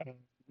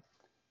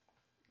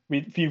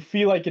 If you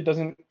feel like it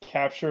doesn't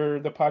capture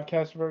the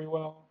podcast very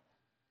well,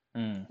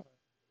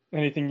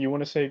 anything you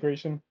want to say,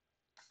 Grayson?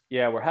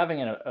 Yeah, we're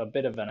having a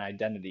bit of an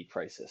identity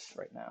crisis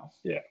right now.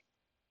 Yeah,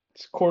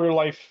 it's quarter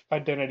life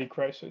identity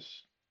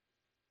crisis.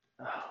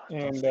 Oh,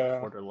 And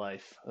quarter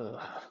life.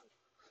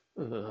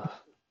 Ugh.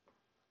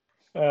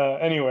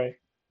 anyway,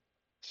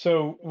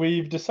 so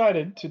we've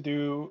decided to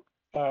do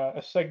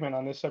a segment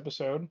on this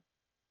episode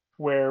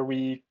where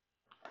we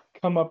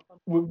come up.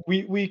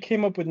 We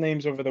came up with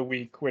names over the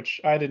week,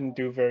 which I didn't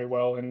do very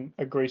well in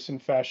a Grayson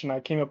fashion. I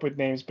came up with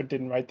names but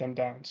didn't write them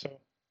down. So,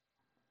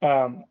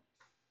 um,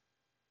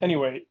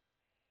 anyway,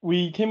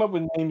 we came up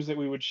with names that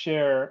we would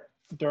share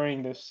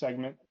during this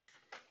segment,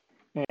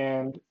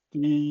 and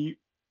the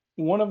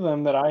one of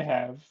them that I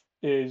have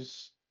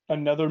is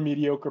Another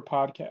Mediocre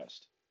Podcast.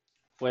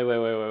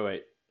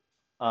 Wait.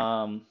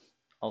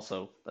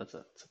 Also, that's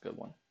a good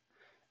one.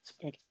 It's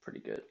Thank you. pretty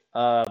good.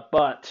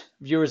 But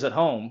viewers at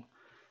home,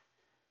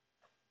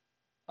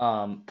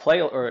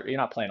 play, or you're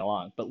not playing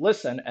along, but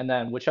listen, and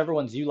then whichever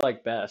ones you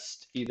like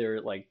best, either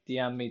like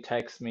DM me,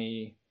 text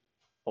me,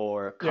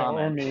 or Yeah, or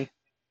comment, me,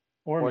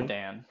 or or me.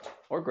 Dan,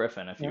 or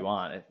Griffin if Yeah. you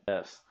want.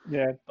 Yes.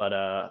 Yeah,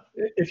 But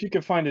if you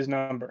could find his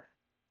number.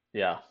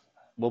 yeah,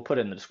 we'll put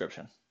it in the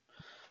description.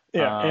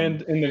 Yeah,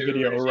 and in the Dude,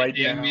 video if you right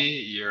DM now. me,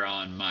 you're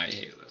on my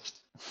hate list.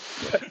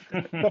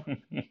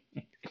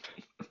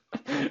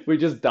 We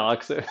just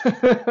dox it.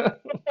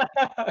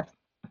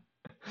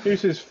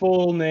 Here's his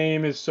full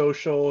name, his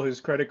social, his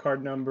credit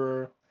card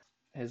number,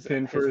 His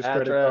PIN for his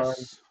credit card,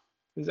 address.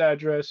 his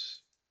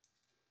address,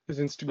 his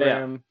But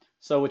yeah. Instagram.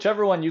 So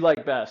whichever one you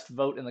like best,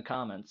 vote in the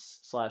comments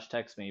 /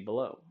 text me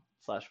below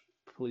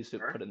 / please do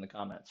put it in the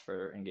comments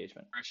for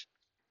engagement.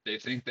 They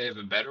think they have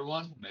a better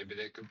one? Maybe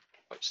they could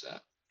post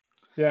that.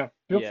 Yeah,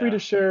 feel free Yeah. to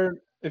share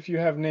if you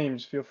have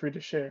names. Feel free to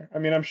share. I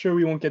mean, I'm sure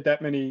we won't get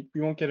that many. We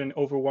won't get an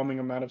overwhelming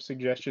amount of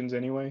suggestions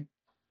anyway.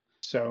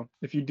 So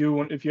if you do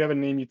want, if you have a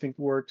name you think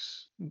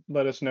works,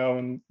 let us know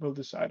and we'll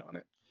decide on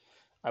it.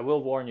 I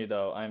will warn you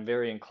though, I'm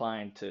very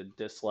inclined to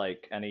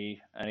dislike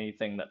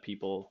anything that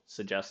people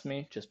suggest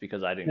me just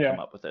because I didn't Yeah. come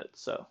up with it.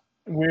 So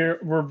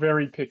We're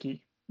very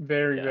picky.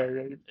 Very, Yeah,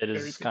 very, it very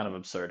is kind of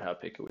absurd how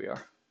picky we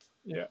are.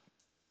 Yeah.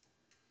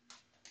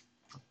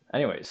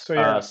 Anyways, So,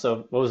 yeah.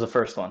 so what was the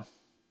first one?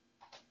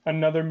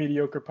 Another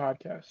Mediocre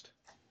Podcast.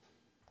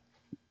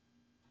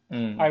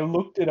 Mm. I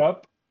looked it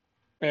up,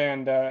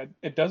 and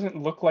it doesn't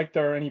look like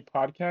there are any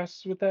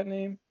podcasts with that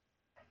name.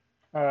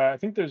 I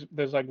think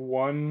there's like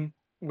one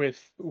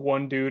with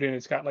one dude, and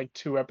it's got like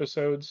 2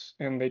 episodes,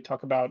 and they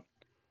talk about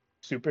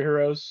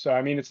superheroes. So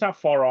I mean, it's not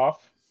far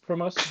off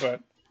from us, but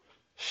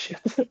Shit.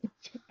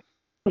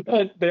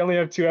 they only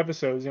have 2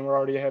 episodes, and we're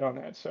already ahead on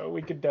that. So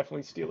we could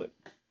definitely steal it.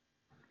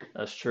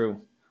 That's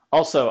true.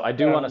 Also, I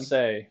do want to Um,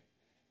 say,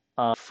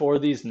 for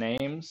these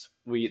names,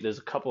 there's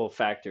a couple of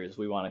factors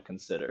we want to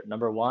consider.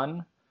 Number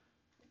one,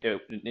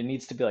 it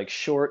needs to be like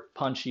short,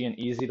 punchy, and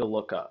easy to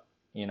look up.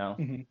 You know,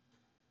 Mhm.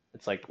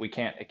 it's like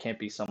it can't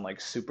be some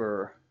like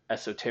super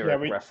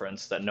esoteric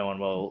reference that no one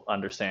will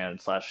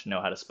understand /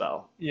 know how to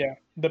spell. Yeah,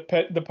 the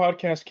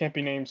podcast can't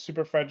be named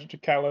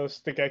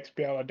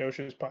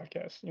Superfragilisticexpialidocious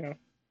podcast. You know,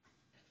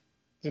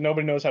 because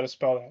nobody knows how to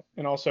spell that,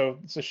 and also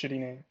it's a shitty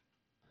name.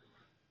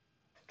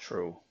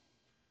 True.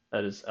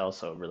 That is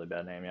also a really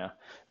bad name, yeah.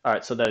 All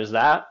right, so there's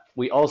that.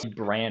 We also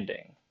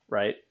branding,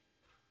 right?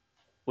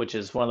 Which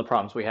is one of the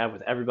problems we have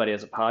with everybody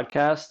as a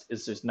podcast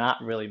is there's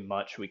not really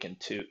much we can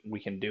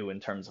do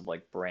in terms of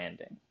like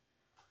branding.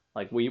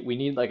 Like we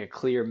need like a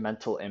clear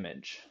mental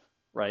image,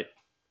 right?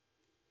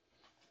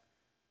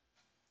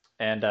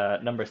 And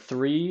number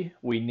 3,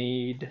 we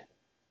need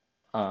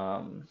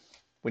some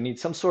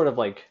sort of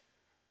like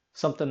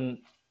some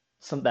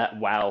that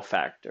wow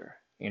factor.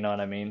 You know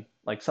what I mean?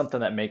 Like something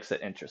that makes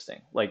it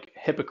interesting. Like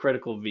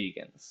hypocritical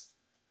vegans.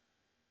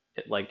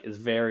 It like is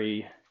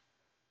very,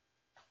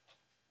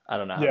 I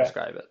don't know how to Yeah.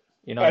 describe it.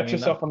 You know what I Pat mean?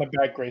 yourself on the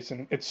back,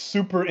 Grayson. It's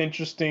super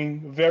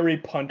interesting, very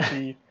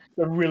punchy,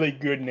 a really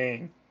good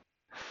name.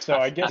 So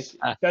I guess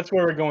that's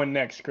where we're going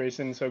next,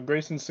 Grayson. So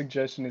Grayson's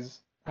suggestion is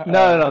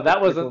No, that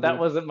hypocritical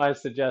wasn't my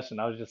suggestion.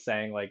 I was just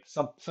saying like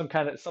something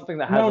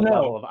that has No, a no,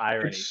 level of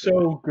irony it's to it.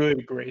 so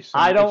good, Grayson.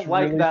 I don't It's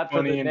like really that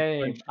for the funny and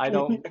name. I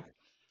punchy.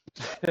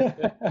 don't.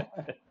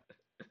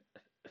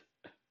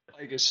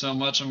 Like it so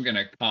much, I'm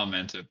gonna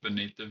comment it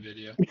beneath the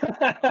video.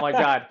 Oh my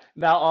God.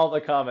 Now all the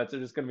comments are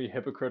just gonna be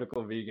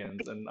hypocritical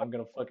vegans and I'm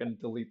gonna fucking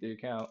delete the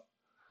account.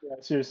 Yeah,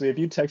 seriously, if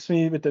you text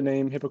me with the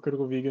name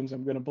Hypocritical Vegans,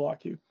 I'm gonna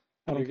block you.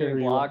 I don't You're care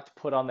getting who you are. blocked,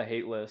 put on the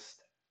hate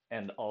list,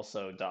 and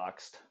also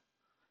doxxed.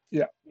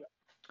 Yeah.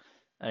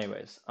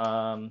 Anyways,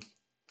 all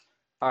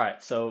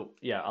right, so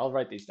yeah, I'll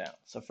write these down.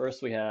 So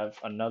first we have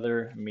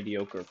Another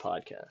Mediocre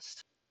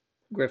Podcast.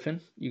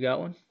 Griffin, you got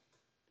one?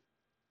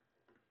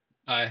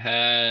 I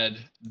had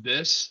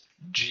This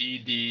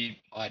GD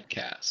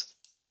Podcast.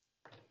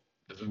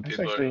 Because when That's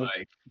people actually- are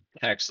like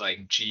text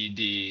like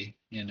GD,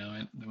 you know,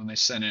 and when they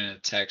send in a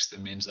text,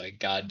 it means like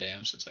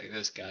goddamn. So it's like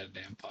This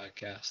Goddamn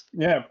Podcast.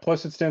 Yeah,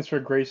 plus it stands for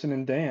Grayson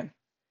and Dan.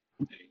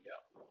 There you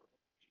go.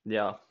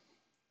 Yeah.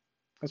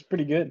 That's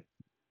pretty good.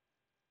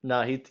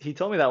 No, he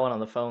told me that one on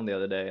the phone the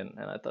other day, and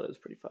I thought it was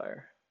pretty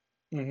fire.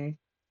 Mm-hmm.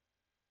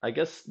 I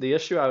guess the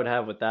issue I would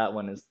have with that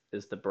one is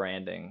the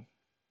branding.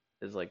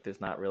 Is like there's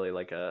not really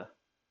like a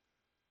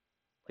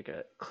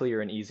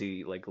clear and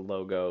easy like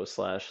logo /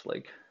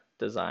 like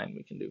design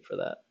we can do for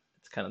that.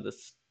 It's kind of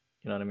this,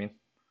 you know what I mean?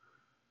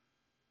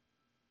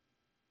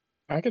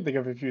 I can think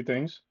of a few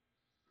things.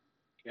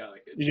 Yeah,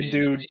 like a You G can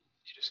and a do- B,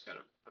 you just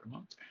gotta put them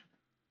up there.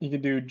 You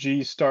could do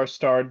G star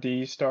star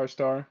D star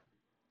star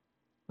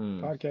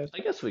Hmm. podcast. I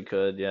guess we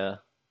could, yeah.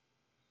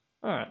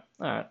 All right,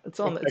 all right. It's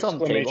on With it's on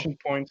the table.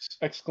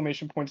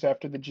 exclamation points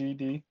after the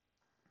GD.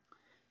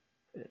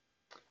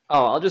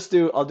 Oh,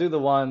 I'll do the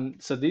one.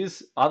 So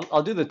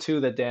I'll do the two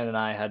that Dan and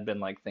I had been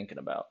like thinking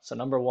about. So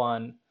number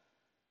one,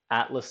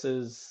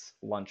 Atlas's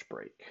lunch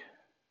break.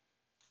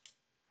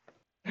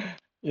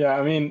 Yeah,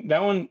 I mean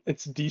that one.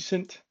 It's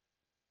decent.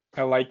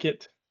 I like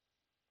it.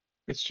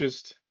 It's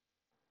just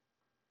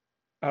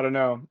I don't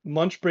know.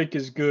 Lunch break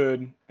is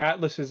good.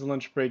 Atlas's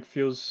lunch break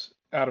feels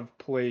out of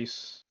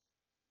place,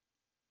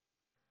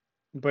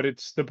 but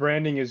it's the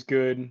branding is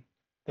good.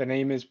 The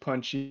name is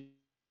punchy.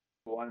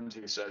 Ones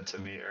you said to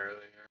me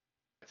earlier,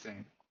 I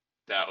think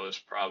that was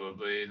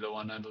probably the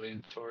one I'd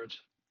lean towards.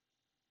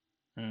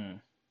 Hmm.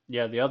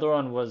 Yeah, the other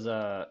one was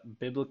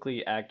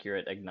biblically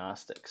accurate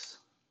agnostics.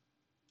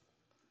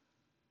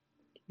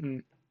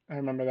 I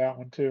remember that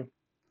one too.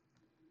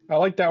 I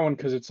like that one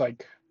because it's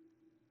like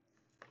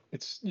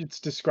it's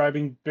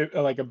describing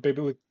like a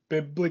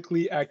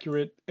biblically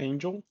accurate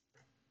angel,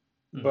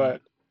 Mhm.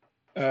 but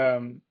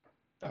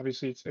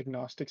obviously it's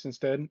agnostics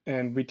instead,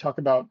 and we talk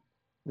about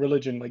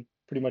religion like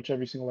pretty much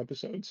every single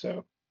episode,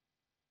 so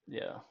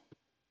Yeah.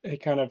 it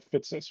kind of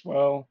fits us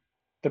well.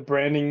 The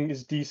branding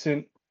is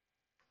decent,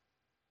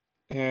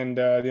 and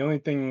the only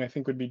thing I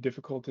think would be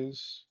difficult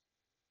is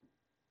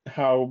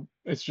how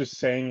it's just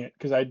saying it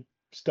because I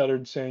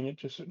stuttered saying it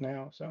just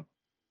now. So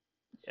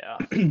Yeah.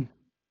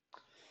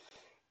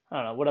 I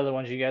don't know. What other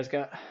ones you guys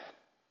got?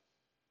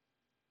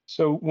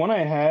 so one I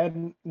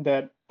had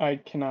that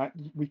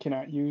we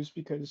cannot use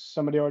because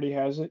somebody already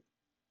has it.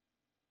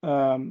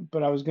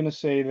 But I was gonna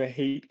say the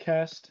hate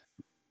cast.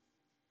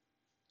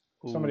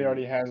 Somebody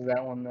already Ooh, has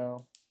that one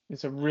though.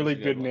 It's a that's really a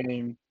good good one.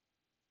 name,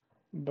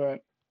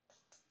 but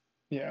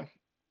yeah,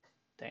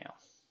 Damn.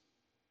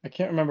 I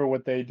can't remember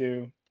what they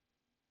do.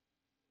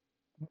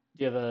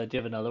 Do you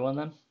have another one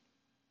then?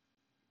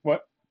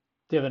 What?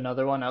 Do you have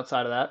another one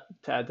outside of that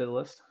to add to the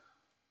list?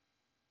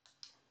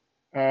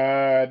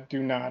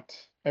 Do not.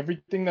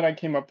 Everything that I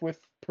came up with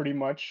pretty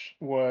much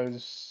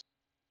was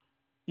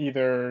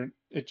either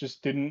it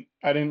just didn't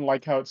I didn't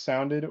like how it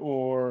sounded,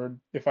 or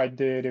if I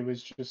did, it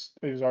was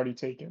already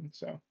taken.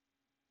 So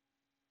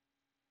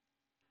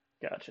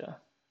Gotcha.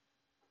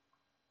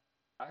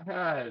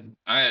 I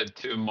had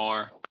two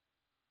more.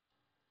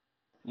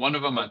 One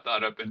of them I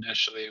thought up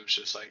initially was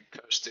just like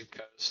Coast to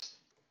Coast,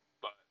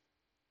 but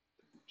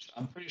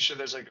I'm pretty sure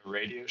there's like a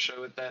radio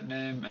show with that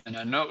name, and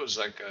I know it was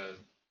like a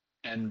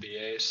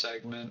NBA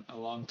segment a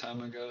long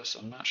time ago, so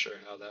I'm not sure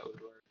how that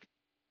would work.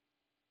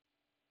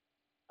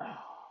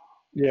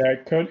 yeah,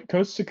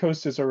 Coast to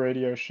Coast is a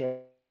radio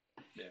show.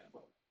 Yeah.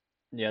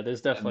 Yeah, there's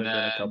And definitely been a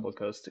then couple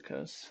coast to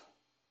coast.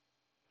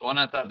 the one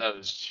I thought that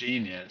was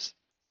genius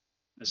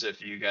is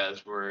if you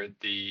guys were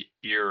the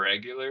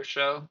Irregular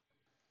Show,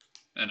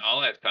 and all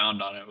I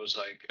found on it was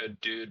like a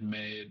dude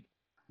made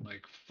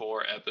like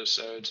 4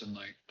 episodes in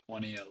like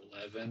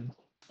 2011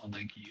 on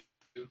like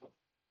YouTube.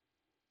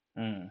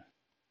 Mm, It's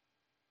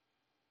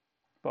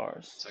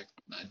bars. like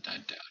I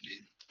doubt he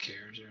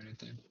cares or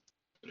anything,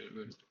 but it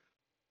would.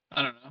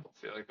 I don't know.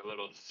 Feel like a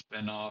little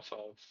spin off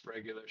of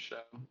regular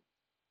show.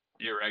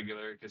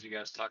 Irregular because you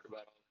guys talk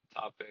about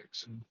all the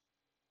topics, and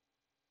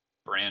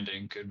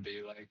branding could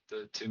be like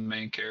the two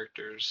main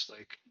characters,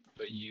 like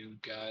but you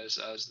guys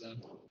as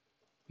them.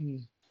 Hmm.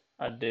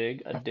 I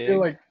dig. I I feel dig.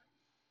 like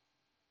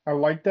I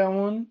like that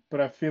one,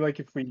 but I feel like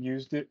if we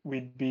used it,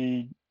 we'd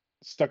be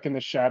stuck in the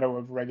shadow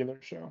of regular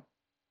show.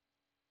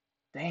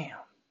 Damn.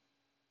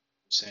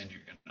 Saying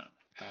you're gonna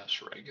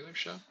pass regular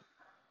show?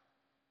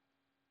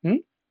 Hmm?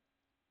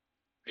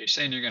 Are you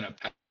saying you're gonna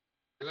pass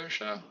regular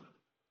show?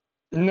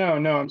 No,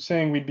 no, I'm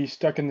saying we'd be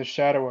stuck in the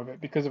shadow of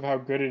it because of how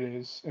good it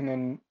is. And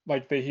then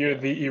like they hear Yeah.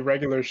 the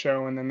irregular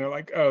show and then they're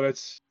like, "Oh,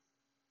 that's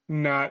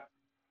not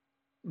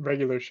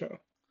regular show."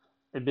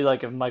 It'd be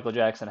like if Michael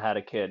Jackson had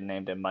a kid and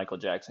named him Michael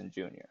Jackson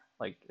Jr.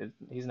 Like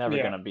he's never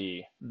Yeah. gonna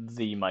be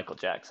the Michael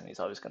Jackson. He's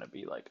always gonna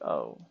be like,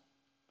 oh,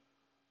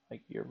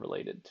 like you're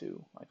related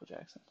to Michael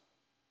Jackson.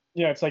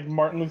 Yeah, it's like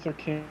Martin Luther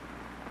King.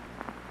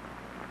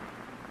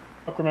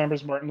 Fuck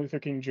remembers Martin Luther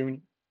King Jr.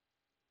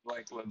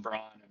 Like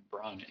LeBron and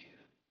Bronny.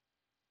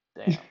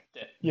 Damn.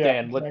 Yeah,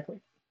 Dan, exactly.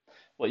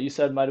 what you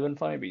said might have been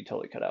funny, but you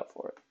totally cut out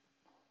for it.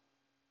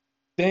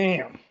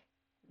 Damn.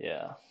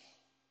 Yeah.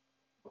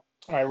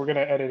 All right, we're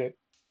gonna edit it.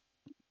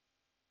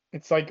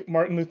 It's like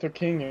Martin Luther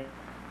King.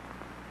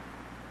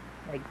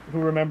 Like who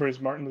remembers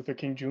Martin Luther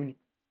King Jr.?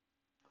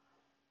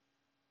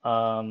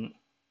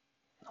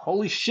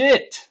 Holy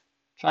shit!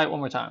 Try it one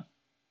more time.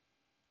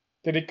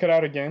 Did it cut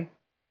out again?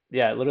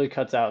 Yeah, it literally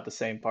cuts out the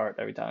same part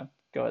every time.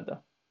 Go ahead though.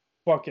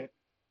 Fuck it.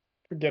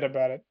 Forget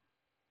about it.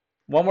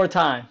 One more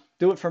time.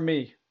 Do it for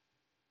me.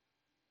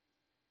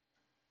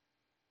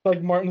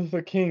 Like Martin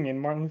Luther King and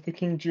Martin Luther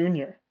King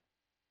Jr.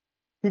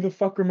 Who the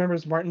fuck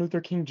remembers Martin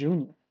Luther King Jr.?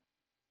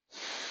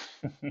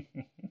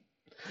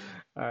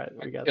 All right,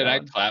 we got Did that I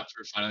one. clap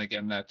for finally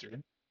getting that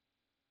through?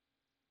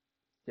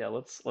 Yeah,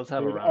 let's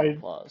have a Dude, round of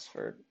applause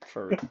for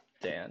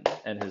Dan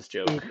and his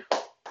joke. Dude,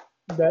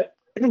 That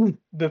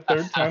the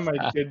third time I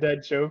did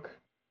that joke,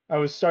 I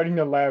was starting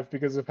to laugh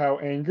because of how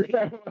angry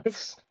I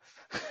was.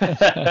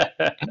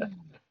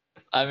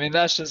 I mean,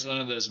 that's just one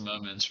of those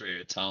moments where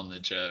you're telling the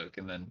joke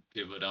and then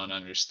people don't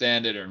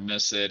understand it or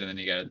miss it, and then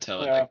you got to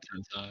tell it Yeah, like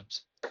 10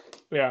 times.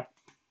 yeah.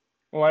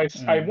 Well, I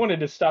Mm, wanted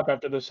to stop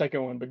after the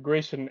second one, but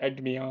Grayson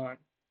egged me on,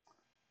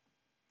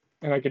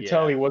 and I could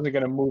tell yeah. he wasn't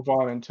gonna move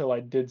on until I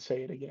did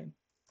say it again.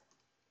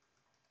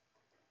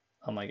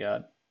 Oh my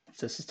God. If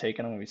this is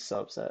taken, I'm gonna be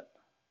so upset.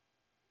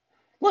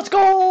 Let's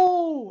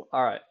go!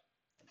 All right.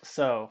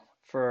 So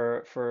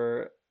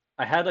for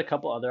I had a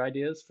couple other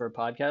ideas for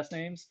podcast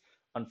names.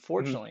 Mhm.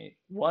 Unfortunately,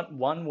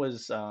 one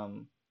was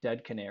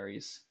Dead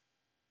Canaries.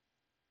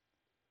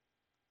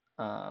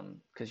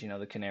 Because you know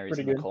the canaries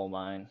Pretty in the good. coal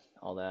mine,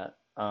 all that.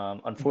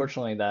 Mhm.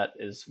 Unfortunately, that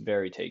is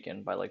very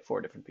taken by like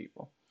 4 different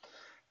people.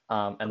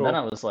 And then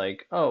I Cool. was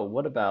like, oh,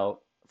 what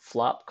about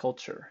flop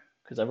culture?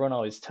 Because everyone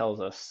always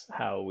tells us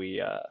how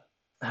we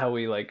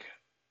like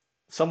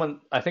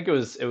someone. I think it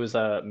was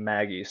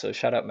Maggie. So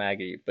shout out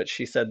Maggie. But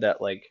she said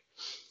that like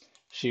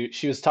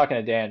she was talking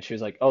to Dan. She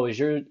was like, oh, is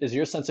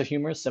your sense of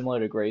humor similar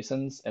to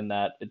Grayson's in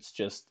that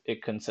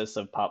it consists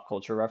of pop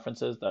culture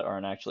references that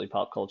aren't actually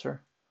pop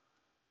culture?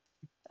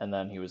 And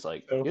then he was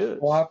like, So yes.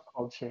 flop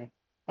culture.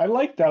 I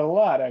like that a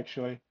lot,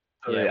 actually.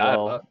 Yeah, Totally, I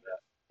love well,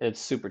 that. it's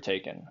super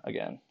taken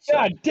again. So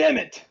God damn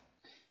it!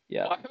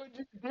 yeah, Why would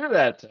you do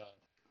that, Tom?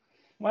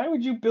 Why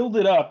would you build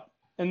it up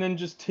and then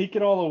just take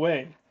it all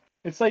away?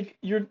 It's like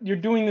you're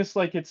doing this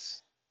like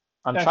it's.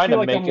 I'm I trying feel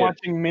to like I'm make it.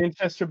 watching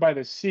Manchester by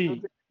the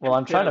Sea. Well,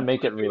 I'm Kid trying to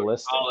make it applying to a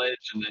realistic.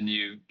 college, and then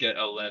you get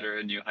a letter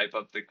and you hype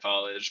up the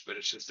college, but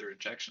it's just a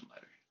rejection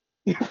letter.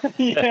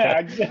 Yeah,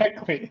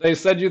 exactly. They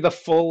send you the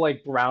full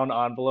like brown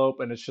envelope,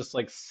 and it's just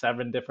like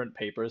 7 different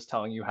papers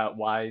telling you how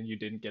why you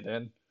didn't get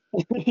in.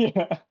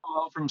 Yeah,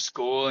 Home from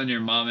school, and your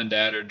mom and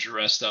dad are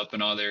dressed up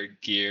in all their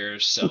gear,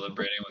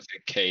 celebrating with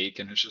a cake,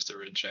 and it's just a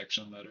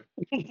rejection letter.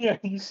 yeah.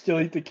 You still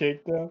eat the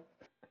cake though.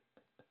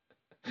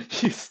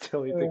 You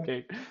still eat the Uh,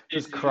 cake, You,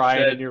 just you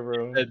crying in shed your you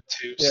room. shed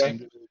two yeah,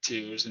 singular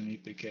tears and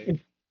eat the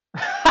cake.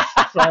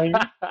 trying,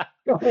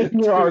 trying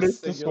your Two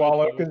hardest to singular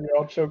swallow tears. because you're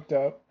all choked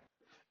up.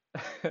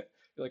 You're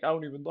like, I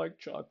don't even like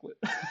chocolate.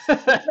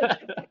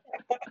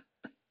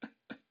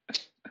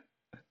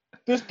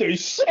 This day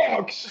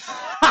sucks.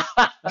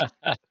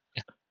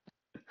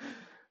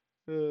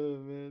 Oh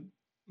man.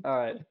 All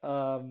right.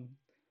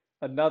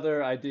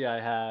 Another idea I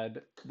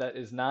had that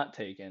is not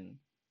taken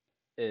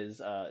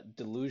is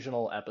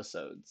delusional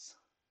episodes.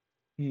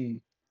 Hmm.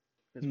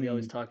 Because we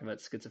always Hmm. talk about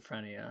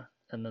schizophrenia,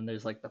 and then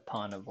there's like the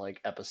pun of like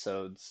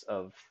episodes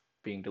of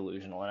being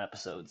delusional and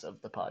episodes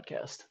of the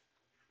podcast.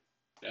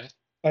 Okay.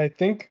 I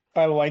think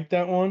I like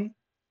that one.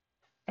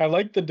 I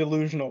like the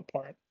delusional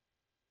part.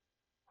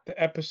 The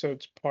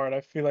episodes part.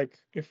 I feel like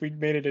if we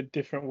made it a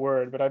different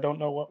word, but I don't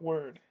know what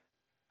word.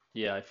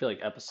 Yeah, I feel like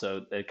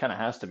episode, it kind of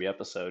has to be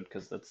episode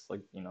because that's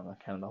like, that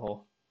kind of the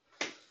whole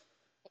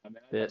I mean,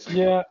 I bit.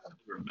 definitely give Yeah, it a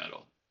silver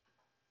medal.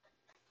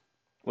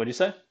 What do you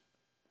say?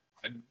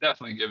 I'd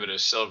definitely give it a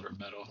silver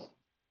medal.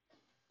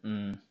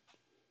 Mm,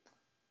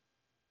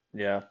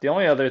 yeah. The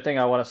only other thing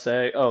I want to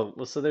say, oh,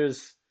 well, so the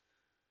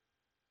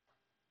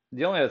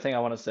only other thing I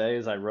want to say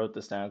is I wrote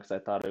this down because I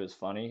thought it was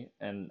funny,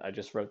 and I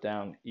just wrote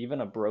down,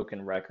 even a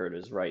broken record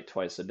is right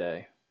twice a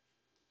day.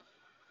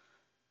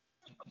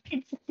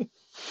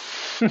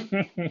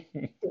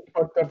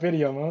 fucked up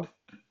video,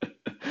 huh?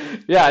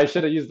 Yeah, I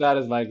should have used that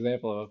as my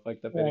example of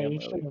like the Yeah, video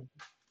you should earlier. have.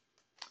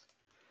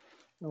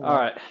 Oh All well.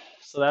 right,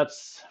 so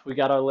we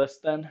got our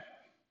list then.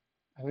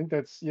 I think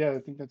that's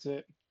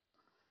it.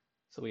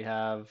 So we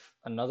have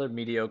another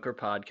mediocre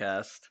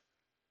podcast,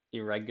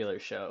 irregular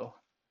show,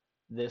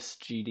 this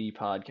GD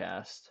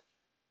podcast,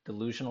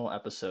 delusional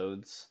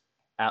episodes,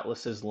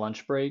 Atlas's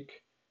lunch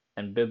break,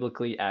 and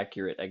biblically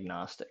accurate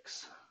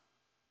agnostics.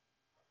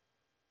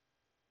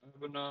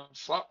 But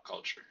flop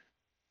culture.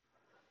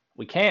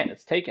 We can't,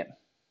 it's taken.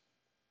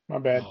 My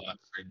bad. Oh, I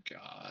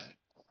forgot.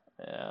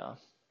 Yeah.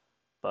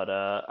 But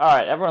all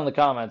right, everyone in the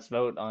comments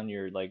vote on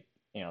your like,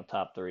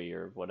 top 3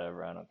 or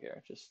whatever. I don't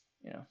care. Just.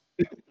 Yeah,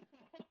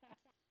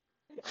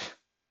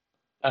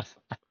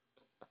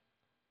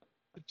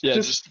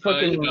 Just just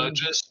fucking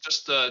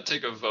just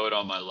take a vote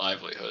on my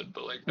livelihood,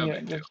 but like no yeah.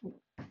 big deal.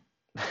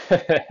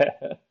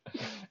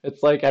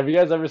 It's like, have you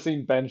guys ever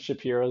seen Ben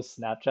Shapiro's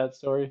Snapchat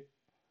story?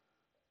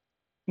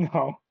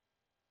 No.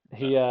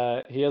 He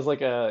has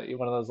like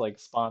one of those like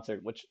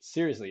sponsored, which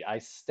seriously, I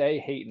stay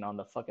hating on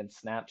the fucking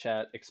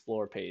Snapchat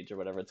Explore page or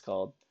whatever it's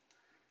called.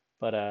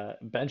 But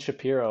Ben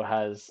Shapiro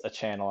has a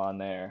channel on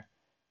there,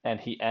 and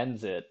he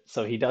ends it.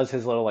 So he does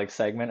his little like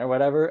segment or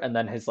whatever, and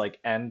then his like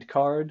end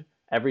card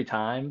every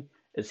time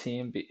is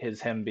him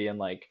being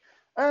like,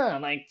 oh,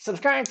 like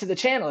subscribe to the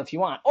channel if you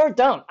want, or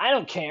don't. I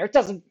don't care. It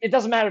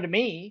doesn't matter to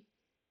me.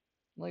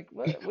 Like,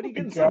 what are you My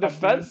getting so God, dude.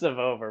 defensive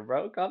over,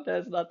 bro? Calm down.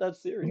 It's not that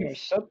Yeah, serious.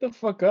 shut the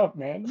fuck up,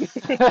 man.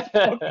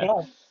 Fuck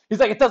off. He's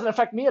like, it doesn't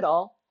affect me at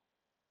all.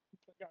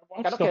 I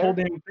Like, I watched don't the whole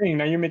care. damn thing.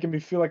 Now you're making me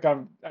feel like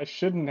I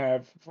shouldn't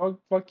have.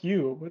 Fuck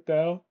you. What the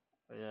hell?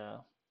 Yeah.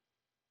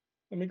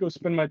 Let me go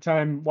spend my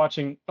time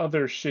watching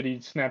other shitty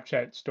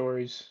Snapchat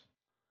stories.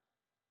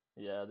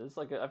 Yeah, there's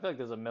like I feel like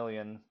there's a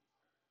million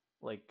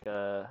like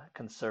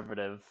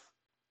conservative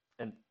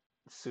and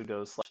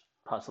pseudo slash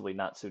possibly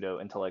not pseudo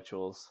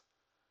intellectuals.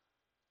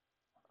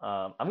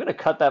 I'm gonna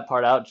cut that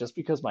part out just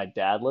because my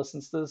dad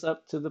listens to this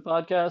up to the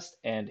podcast,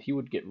 and he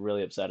would get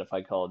really upset if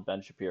I called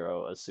Ben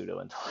Shapiro a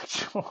pseudo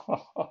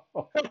intellectual.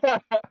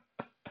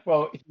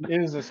 Well, he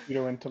is a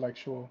pseudo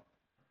intellectual.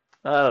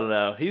 I don't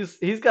know.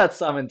 He's got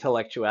some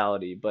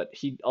intellectuality, but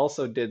he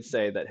also did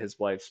say that his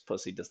wife's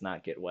pussy does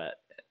not get wet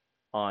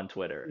on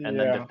Twitter, and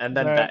then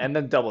Yeah, and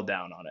then double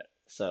down on it.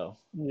 So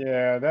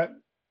yeah.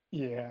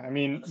 I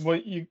mean, well,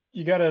 you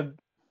gotta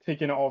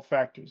take in all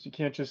factors. You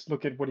can't just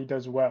look at what he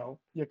does well.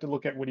 You have to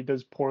look at what he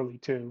does poorly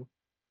too.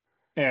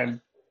 And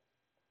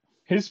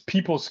his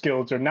people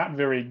skills are not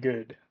very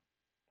good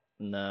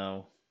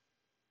no,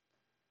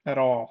 at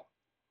all.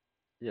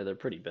 yeah, they're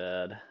pretty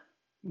bad.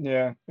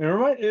 Yeah,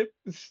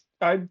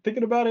 I'm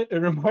thinking about it. It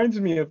reminds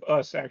me of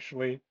us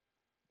actually,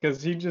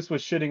 because he just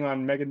was shitting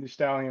on Megan Thee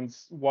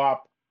Stallion's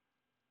WAP,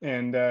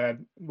 and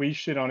we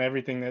shit on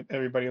everything that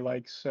everybody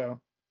likes. So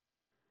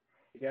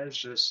You guys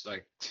just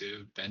like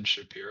two Ben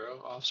Shapiro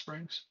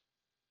offsprings?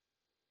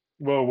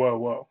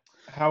 whoa.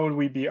 How would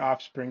we be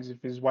offsprings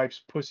if his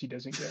wife's pussy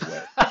doesn't get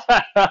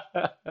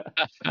wet?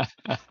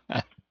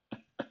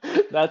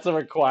 That's a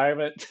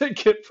requirement to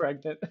get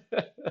pregnant.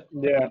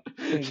 Yeah,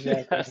 It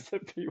exactly. has to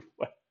be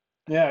wet.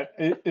 Yeah,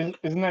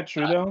 isn't that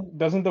true though?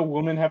 Doesn't the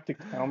woman have to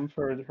come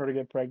for her to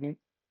get pregnant?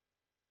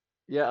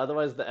 Yeah,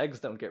 otherwise the eggs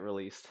don't get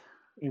released.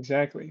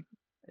 Exactly.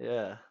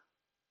 Yeah,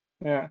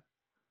 Yeah,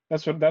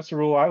 that's the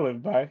rule I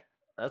live by.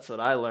 that's what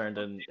I learned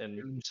in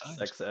Human science.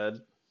 sex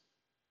ed,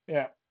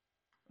 Yeah,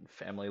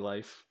 family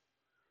life.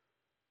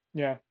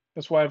 yeah.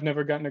 That's why I've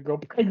never gotten a girl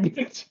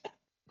pregnant.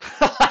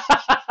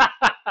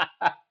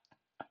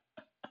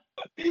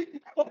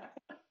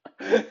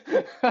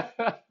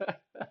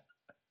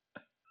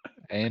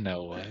 Ain't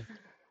no way.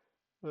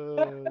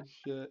 Oh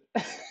shit.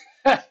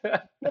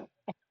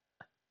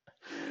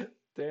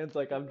 Dan's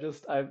like, I'm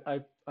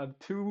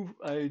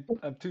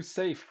too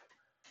safe.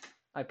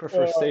 I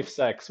prefer safe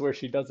sex where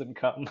she doesn't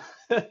come.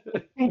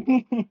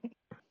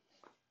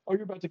 Oh,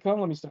 you're about to come.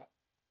 Let me stop.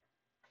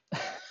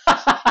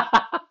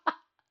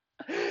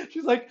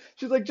 She's like,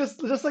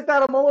 just like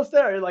that, I'm almost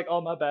there. You're like,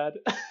 oh my bad.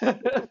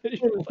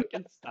 You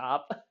fucking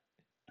stop.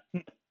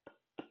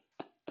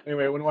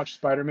 Anyway, want to watch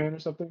Spider-Man or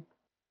something?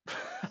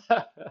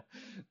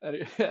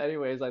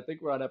 Anyways, I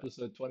think we're on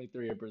episode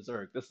 23 of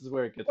Berserk. This is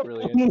where it gets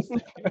really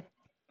interesting.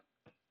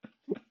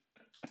 We're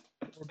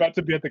about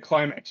to be at the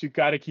climax. You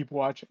got to keep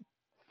watching.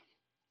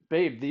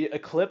 Babe, the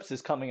eclipse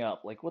is coming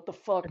up. Like, what the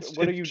fuck? It's-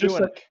 What are it's you just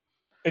doing? like-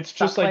 It's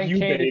Stop just like playing you,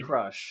 Candy babe.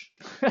 Crush.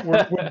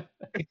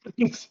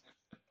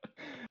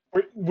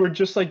 We're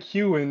just like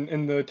you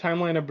in the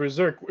timeline of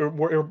Berserk.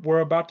 We're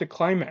about to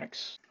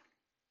climax.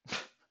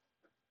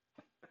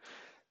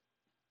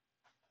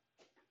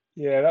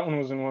 Yeah, that one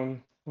was in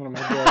one of my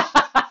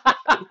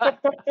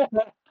guests.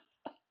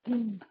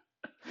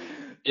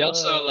 You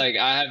also like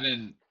I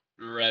haven't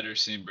read or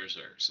seen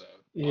Berserk, so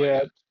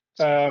Yeah.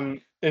 yeah.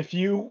 If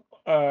you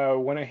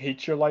want to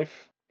hate your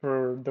life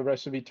for the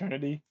rest of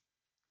eternity,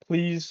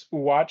 please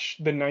watch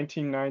the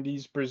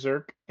 1990s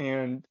Berserk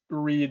and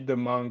read the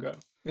manga.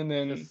 And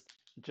then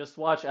Just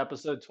watch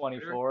episode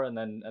 24 and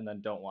then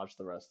don't watch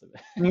the rest of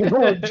it.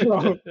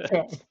 no,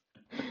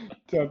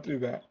 don't do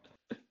that.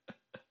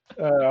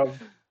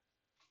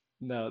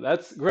 No,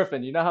 that's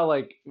Griffin. You know how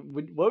like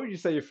what would you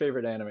say your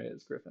favorite anime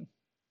is, Griffin?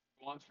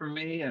 One for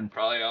me, and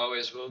probably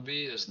always will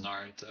be, is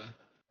Naruto.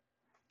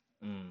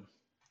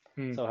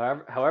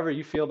 So however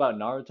you feel about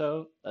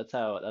Naruto, that's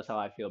how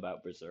I feel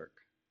about Berserk.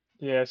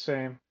 Yeah,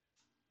 same.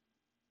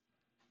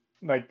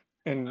 Like,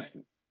 and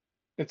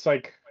it's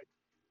like,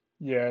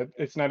 yeah,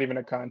 it's not even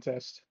a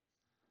contest.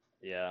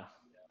 Yeah.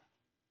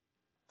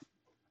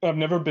 I've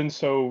never been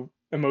so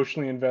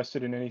emotionally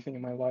invested in anything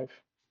in my life.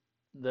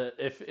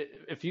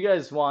 If you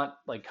guys want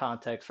like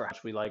context for how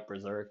much we like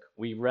Berserk,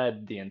 we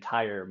read the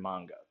entire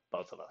manga,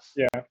 both of us.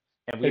 Yeah.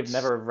 And we've It's-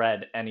 never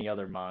read any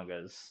other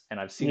mangas, and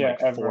I've seen Yeah,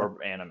 like ever. 4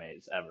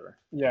 animes ever.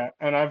 Yeah,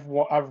 and I've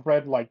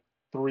read like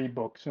 3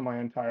 books in my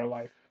entire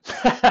life.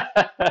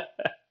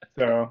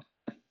 So,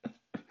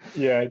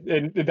 yeah,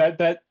 and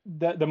that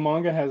the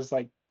manga has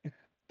like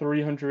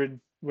 300,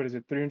 what is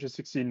it,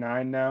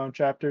 369 now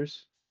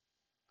chapters.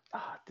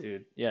 Ah,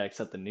 dude. Yeah,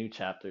 except the new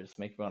chapters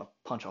make me want to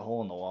punch a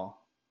hole in the wall.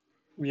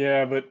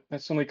 Yeah, but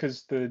that's only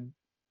because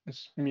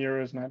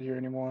Miura's not here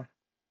anymore.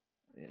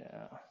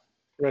 Yeah.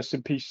 Rest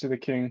in peace to the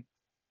king.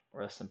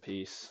 Rest in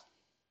peace.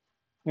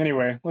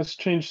 Anyway, let's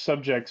change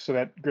subjects so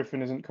that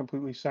Griffin isn't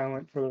completely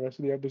silent for the rest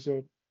of the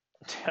episode.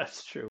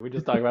 That's true. We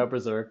just talked about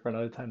Berserk for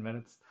another 10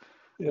 minutes.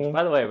 Yeah. Which,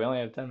 by the way, we only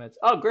have 10 minutes.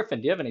 Oh, Griffin,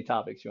 do you have any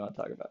topics you want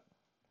to talk about?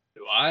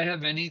 Do I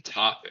have any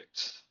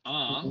topics?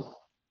 I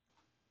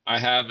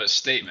have a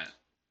statement.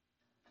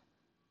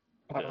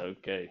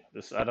 Okay.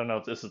 I don't know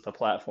if this is the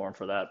platform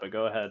for that, but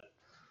go ahead.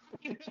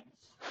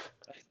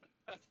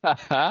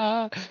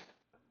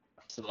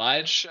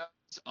 Slideshows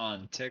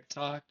on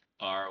TikTok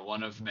are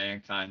one of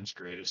mankind's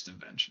greatest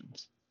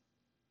inventions.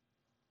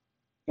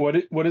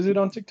 What is it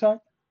on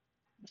TikTok?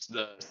 It's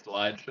the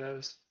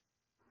slideshows.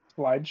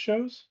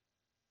 Slideshows?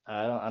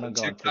 I So don't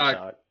go on TikTok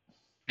TikTok.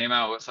 came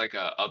out with like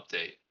a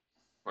update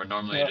where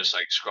normally you Uh, just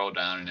like scroll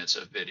down and it's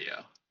a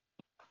video.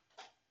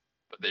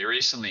 But they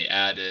recently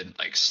added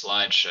like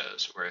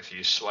slideshows where if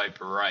you swipe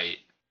right,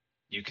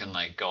 you can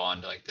like go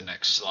on to like the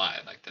next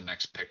slide, like the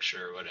next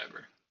picture or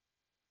whatever.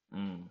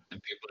 Mm.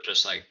 And people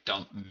just like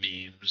dump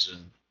memes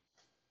and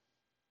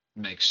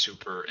make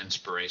super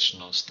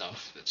inspirational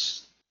stuff.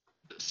 It's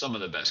some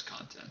of the best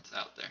content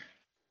out there.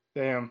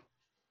 Damn.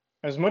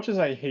 As much as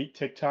I hate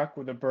TikTok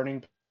with a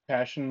burning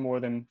passion more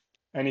than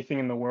anything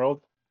in the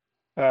world,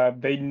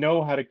 they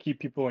know how to keep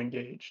people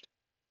engaged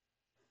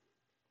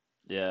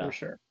Yeah. for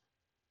sure.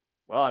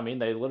 Well, I mean,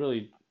 they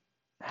literally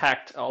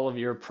hacked all of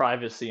your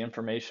privacy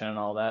information and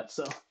all that,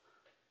 so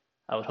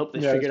I would hope they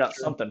Yeah, figured out that's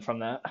true. something from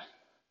that.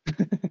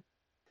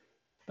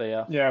 But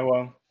yeah. Yeah,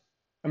 well,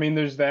 I mean,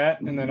 there's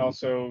that, and then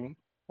also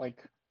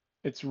like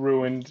it's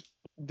ruined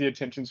the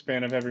attention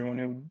span of everyone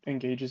who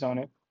engages on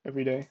it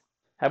every day.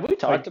 Have we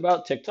talked Like,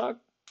 about TikTok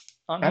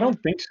on I here?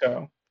 don't think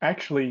so.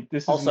 Actually,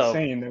 this is Also,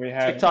 insane that we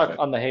haven't, TikTok but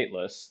on the hate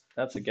list.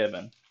 That's a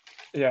given.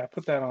 yeah,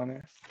 put that on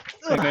there.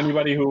 And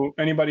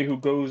anybody who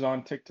goes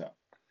on TikTok.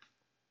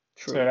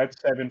 So True. that's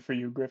 7 for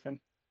you, Griffin.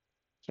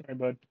 Sorry,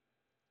 bud.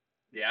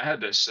 Yeah, I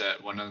had to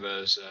set one of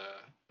those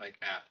like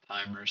app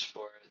timers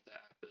for it. The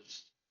app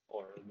is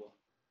horrible.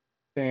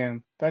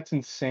 Damn, that's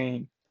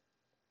insane.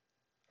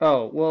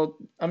 Oh, well,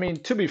 I mean,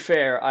 to be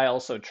fair, I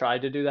also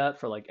tried to do that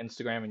for like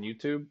Instagram and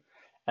YouTube.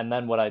 And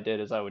then what I did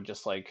is I would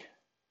just like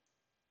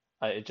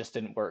it just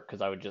didn't work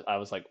because I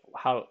was like,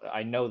 how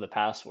I know the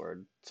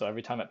password. So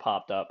every time it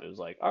popped up, it was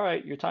like, all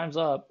right, your time's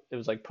up. It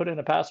was like, put in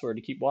a password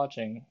to keep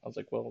watching. I was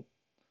like, well,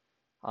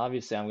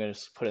 obviously I'm gonna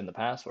just put in the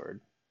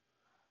password.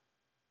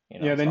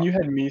 Yeah, then So you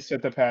had me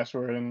set the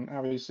password, and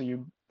obviously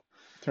you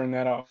turned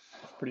that off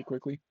pretty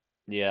quickly.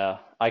 yeah,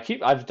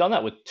 I've done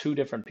that with two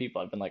different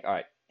people. I've been like, all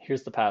right,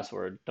 here's the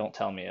password. Don't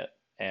tell me it,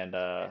 and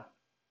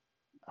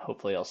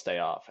hopefully I'll stay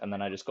off. And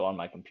then I just go on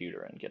my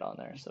computer and get on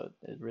there. So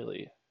it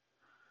really,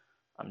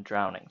 I'm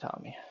drowning,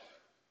 Tommy.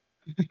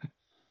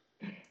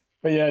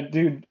 But yeah,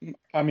 dude,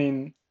 I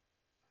mean,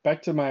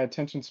 back to my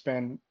attention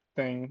span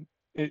thing.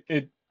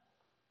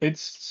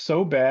 It's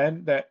so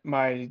bad that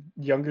my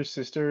younger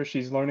sister,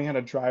 she's learning how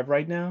to drive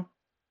right now.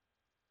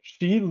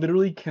 She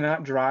literally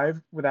cannot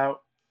drive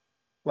without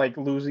like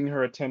losing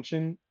her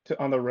attention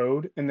on the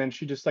road, and then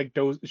she just like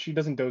she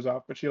doesn't doze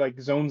off, but she like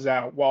zones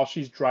out while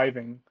she's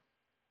driving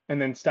and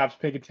then stops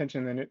paying attention,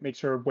 and then it makes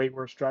her a way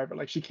worse driver.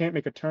 Like she can't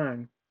make a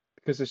turn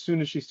because as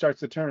soon as she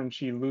starts the turn,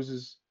 she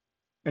loses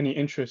any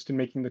interest in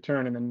making the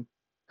turn, and then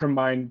her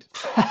mind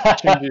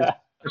changes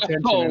attention,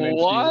 and Oh, then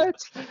what?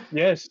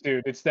 yes,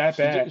 dude, it's that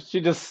bad. She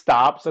just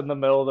stops in the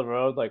middle of the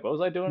road. Like, what was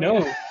I doing No,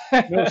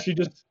 no, again?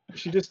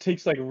 she just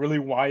takes like really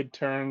wide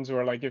turns,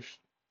 or like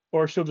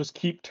or she'll just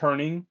keep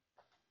turning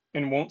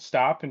and won't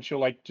stop, and she'll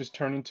like just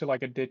turn into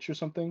like a ditch or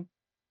something.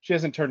 She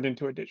hasn't turned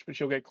into a ditch, but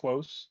she'll get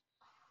close.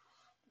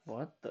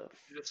 What the?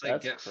 You just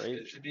like That's get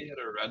crazy. fidgety at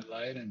a red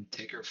light and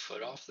take her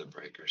foot off the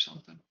brake or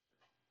something.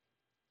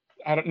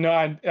 I don't know.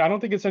 I don't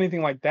think it's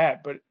anything like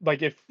that, but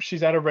like if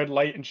she's at a red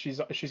light and she's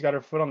got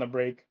her foot on the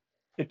brake,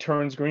 it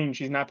turns green.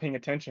 She's not paying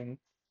attention,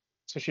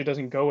 so she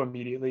doesn't go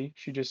immediately.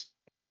 She just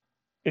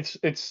it's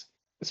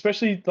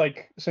especially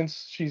like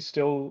since she's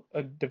still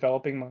a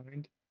developing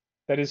mind,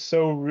 that is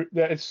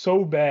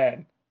so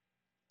bad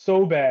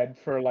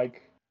for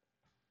like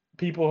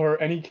people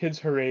any kids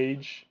her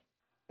age.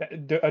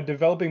 A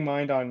developing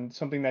mind on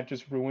something that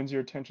just ruins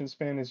your attention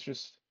span is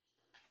just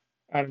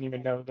I don't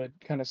even know the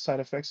kind of side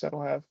effects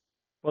that'll have.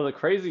 Well,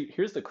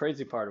 here's the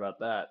crazy part about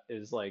that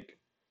is like,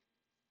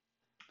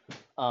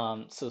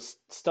 so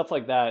stuff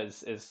like that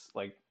is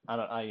like,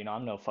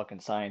 I'm no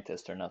fucking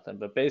scientist or nothing,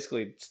 but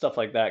basically stuff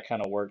like that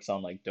kind of works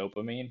on like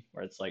dopamine,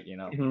 where it's like,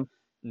 Hmm.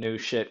 new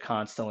shit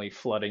constantly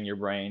flooding your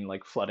brain,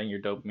 like flooding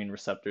your dopamine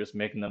receptors,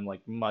 making them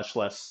like much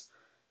less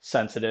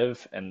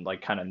sensitive and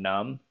like kind of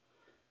numb.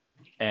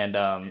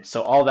 And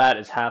so all that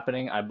is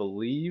happening, I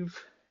believe,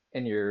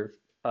 in your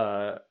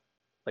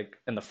like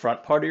in the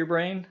front part of your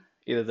brain,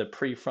 either the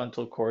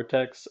prefrontal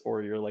cortex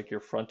or your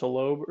frontal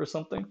lobe or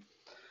something.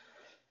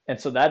 And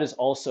so that is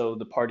also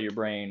the part of your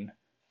brain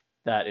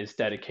that is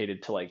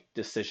dedicated to like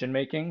decision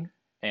making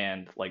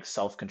and like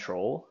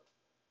self-control.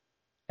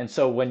 And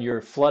so when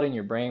you're flooding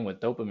your brain with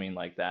dopamine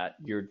like that,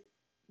 you're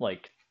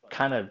like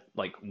kind of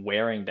like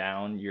wearing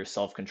down your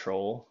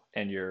self-control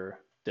and your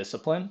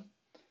discipline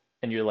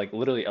and your like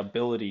literally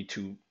ability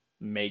to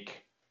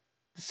make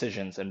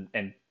decisions and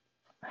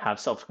have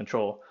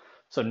self-control.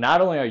 So not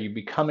only are you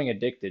becoming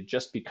addicted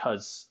just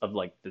because of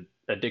like the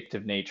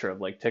addictive nature of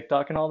like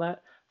TikTok and all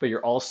that, but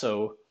you're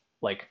also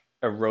like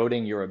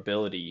eroding your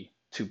ability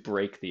to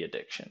break the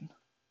addiction.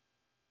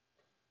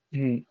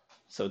 Hmm.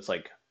 So it's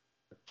like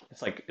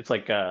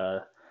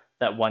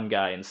that one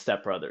guy in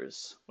Step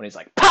Brothers when he's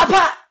like,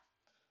 Papa!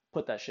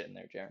 Put that shit in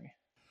there, Jeremy.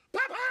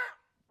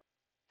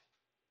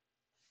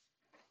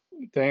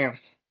 Damn.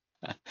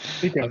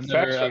 Speaking of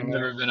sex I've right now.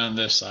 never been on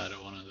this side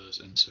of one of those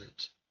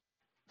inserts.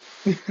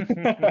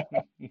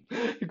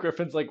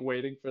 Griffin's like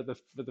waiting for the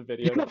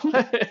video to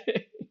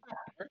play.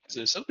 Where is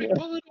it? Somebody Yeah.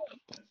 pull it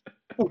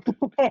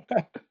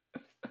up.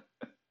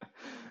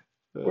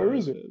 Where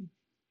is it?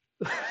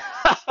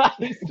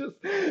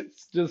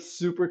 He's just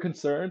super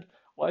concerned.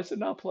 Why is it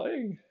not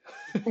playing?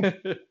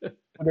 Did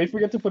they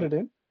forget to put it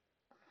in?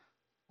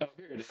 Oh,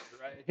 here it is,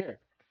 right here.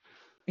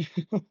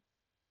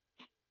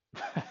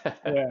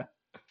 Yeah,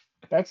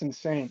 that's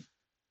insane.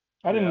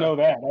 I didn't Yeah. know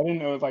that. I didn't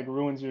know it like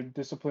ruins your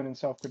discipline and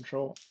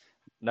self-control.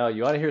 No,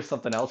 you want to hear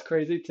something else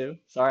crazy too?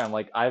 Sorry,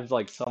 I've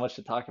like so much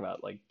to talk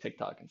about, like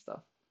TikTok and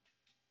stuff.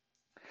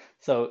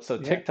 So Yeah.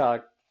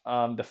 TikTok,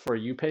 the For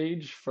You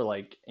page for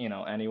like,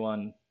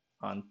 anyone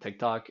on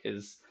TikTok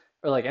is,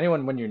 or like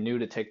anyone when you're new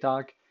to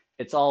TikTok,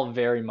 it's all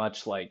very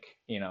much like,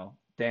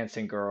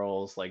 dancing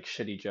girls, like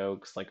shitty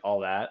jokes, like all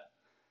that.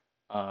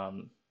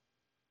 Um,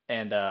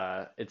 and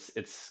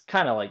it's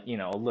kind of like,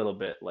 a little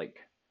bit like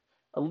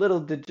a little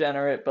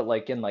degenerate, but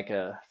like in like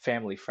a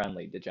family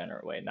friendly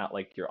degenerate way, not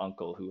like your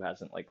uncle who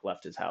hasn't like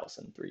left his house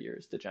in 3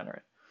 years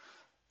degenerate.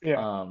 Yeah,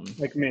 Um,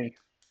 like me.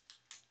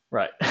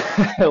 right.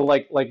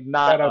 Like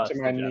not Shout out us to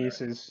my degenerate.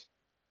 nieces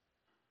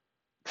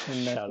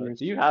and Shout out. nephews.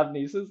 Do you have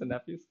nieces and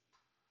nephews?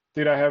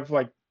 Dude, I have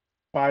like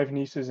 5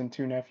 nieces and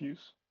 2 nephews.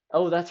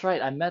 Oh, that's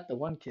right. I met the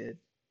one kid.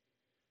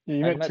 Yeah,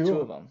 you I've met met 2 two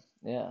of of them.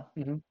 Yeah.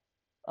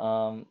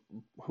 them.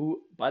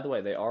 Who, by the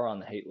way, they are on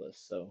the hate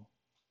list, so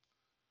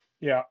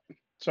Yeah.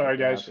 Sorry,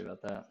 super guys. happy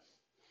about that.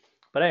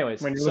 But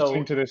anyways, When you're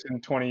listening to this in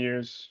 20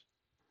 years.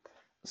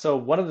 so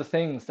one of the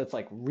things that's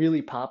like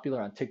really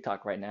popular on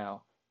TikTok right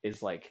now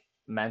is like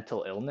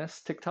mental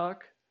illness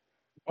TikTok,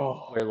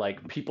 Oh, where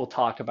like people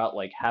talk about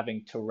like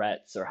having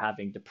Tourette's or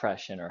having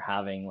depression or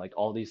having like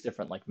all these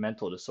different like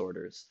mental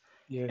disorders.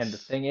 And the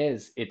yes. thing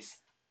is,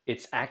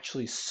 it's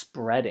actually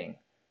spreading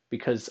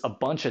because a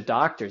bunch of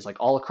doctors like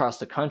all across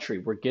the country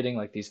were getting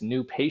like these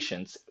new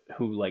patients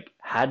who like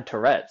had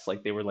Tourette's,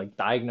 like they were like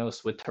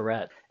diagnosed with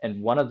Tourette,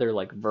 and one of their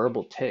like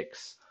verbal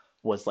tics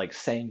was like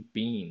saying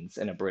beans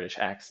in a British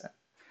accent.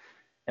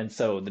 And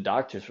so the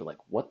doctors were like,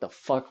 what the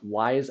fuck?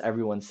 Why is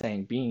everyone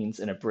saying beans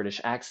in a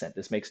British accent?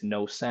 This makes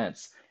no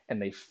sense. And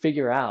they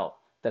figure out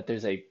that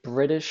there's a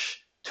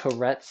British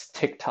Tourette's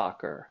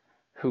TikToker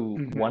who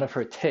one Hmm. of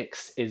her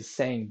tics is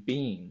saying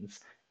beans.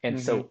 And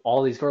Hmm. so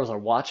all these girls are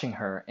watching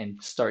her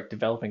and start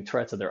developing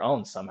Tourette's of their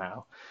own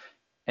somehow.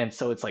 And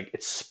so it's like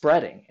it's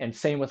spreading. And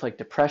same with like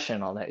depression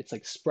and all that. It's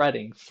like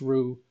spreading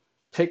through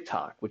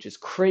TikTok, which is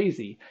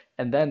crazy.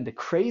 And then the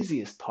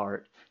craziest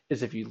part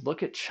is if you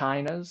look at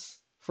China's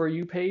For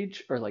You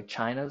page or like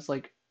China's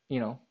like,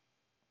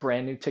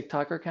 brand new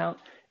TikToker account,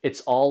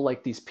 it's all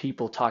like these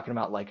people talking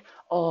about like,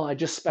 oh, I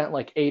just spent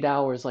like 8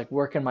 hours like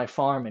working my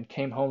farm and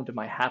came home to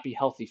my happy,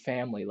 healthy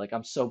family. Like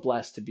I'm so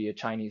blessed to be a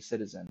Chinese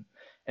citizen.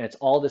 And it's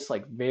all this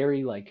like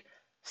very like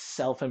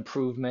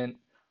self-improvement,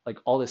 like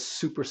all this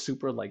super,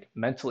 super like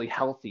mentally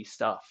healthy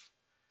stuff.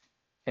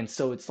 And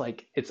so it's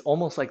like it's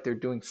almost like they're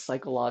doing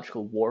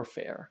psychological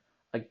warfare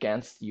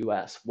against the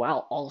US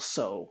while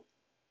also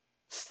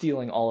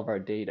stealing all of our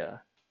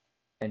data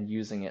and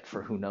using it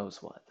for who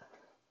knows what.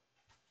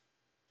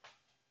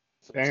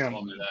 Damn.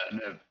 Told me that,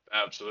 and it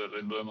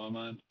absolutely blew my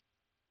mind.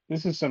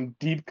 This is some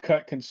deep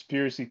cut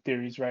conspiracy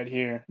theories right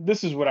here.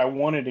 This is what I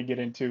wanted to get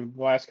into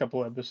the last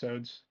couple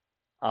episodes.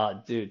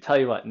 Dude, tell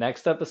you what,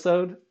 next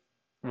episode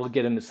we'll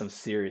get into some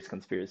serious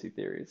conspiracy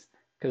theories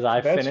because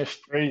That's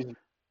crazy.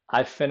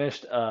 I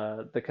finished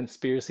The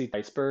Conspiracy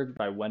Iceberg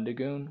by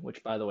Wendigoon,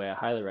 which by the way I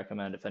highly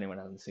recommend if anyone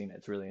hasn't seen it.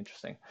 It's really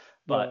interesting.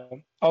 But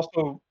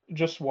Also,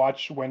 just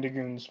watch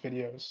Wendigoon's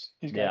videos.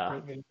 He's got yeah,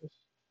 great videos.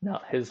 no,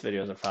 his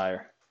videos are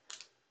fire.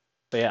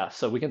 But yeah,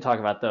 so we can talk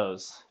about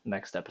those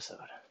next episode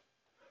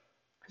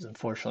because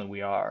unfortunately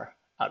we are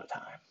out of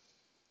time.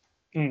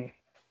 Mm.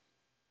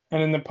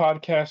 And in the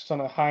podcast on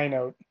a high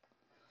note,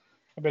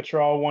 I bet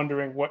you're all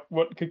wondering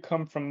what could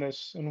come from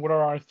this and what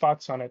are our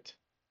thoughts on it.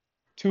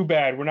 Too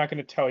bad, we're not going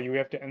to tell you. We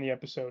have to end the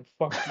episode.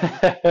 Fuck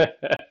you.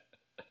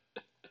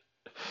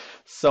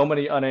 So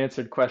many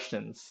unanswered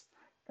questions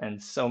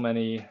and so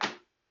many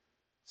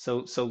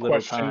so little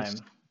Questions.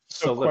 time.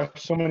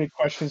 So many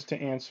questions to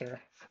answer.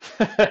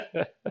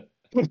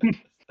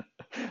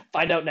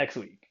 Find out next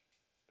week.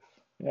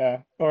 Yeah,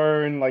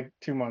 or in like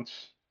 2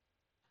 months.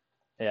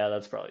 Yeah,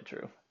 that's probably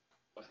true.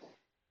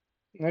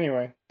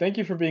 Anyway, thank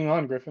you for being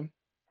on, Griffin.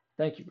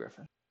 Thank you,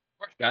 Griffin. Of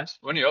course, guys.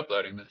 When are you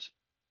uploading this?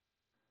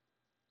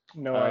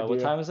 No idea. What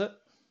time is it?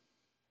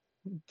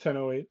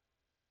 10:08.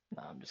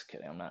 No, I'm just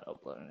kidding. I'm not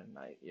uploading at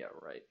night. Yeah,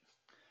 right.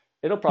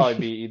 It'll probably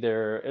be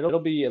it'll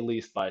be at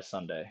least by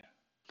Sunday.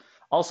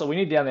 Also, we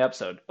need to end the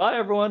episode. Bye,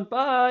 everyone.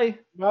 Bye.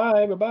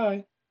 Bye.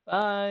 Bye.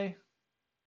 Bye.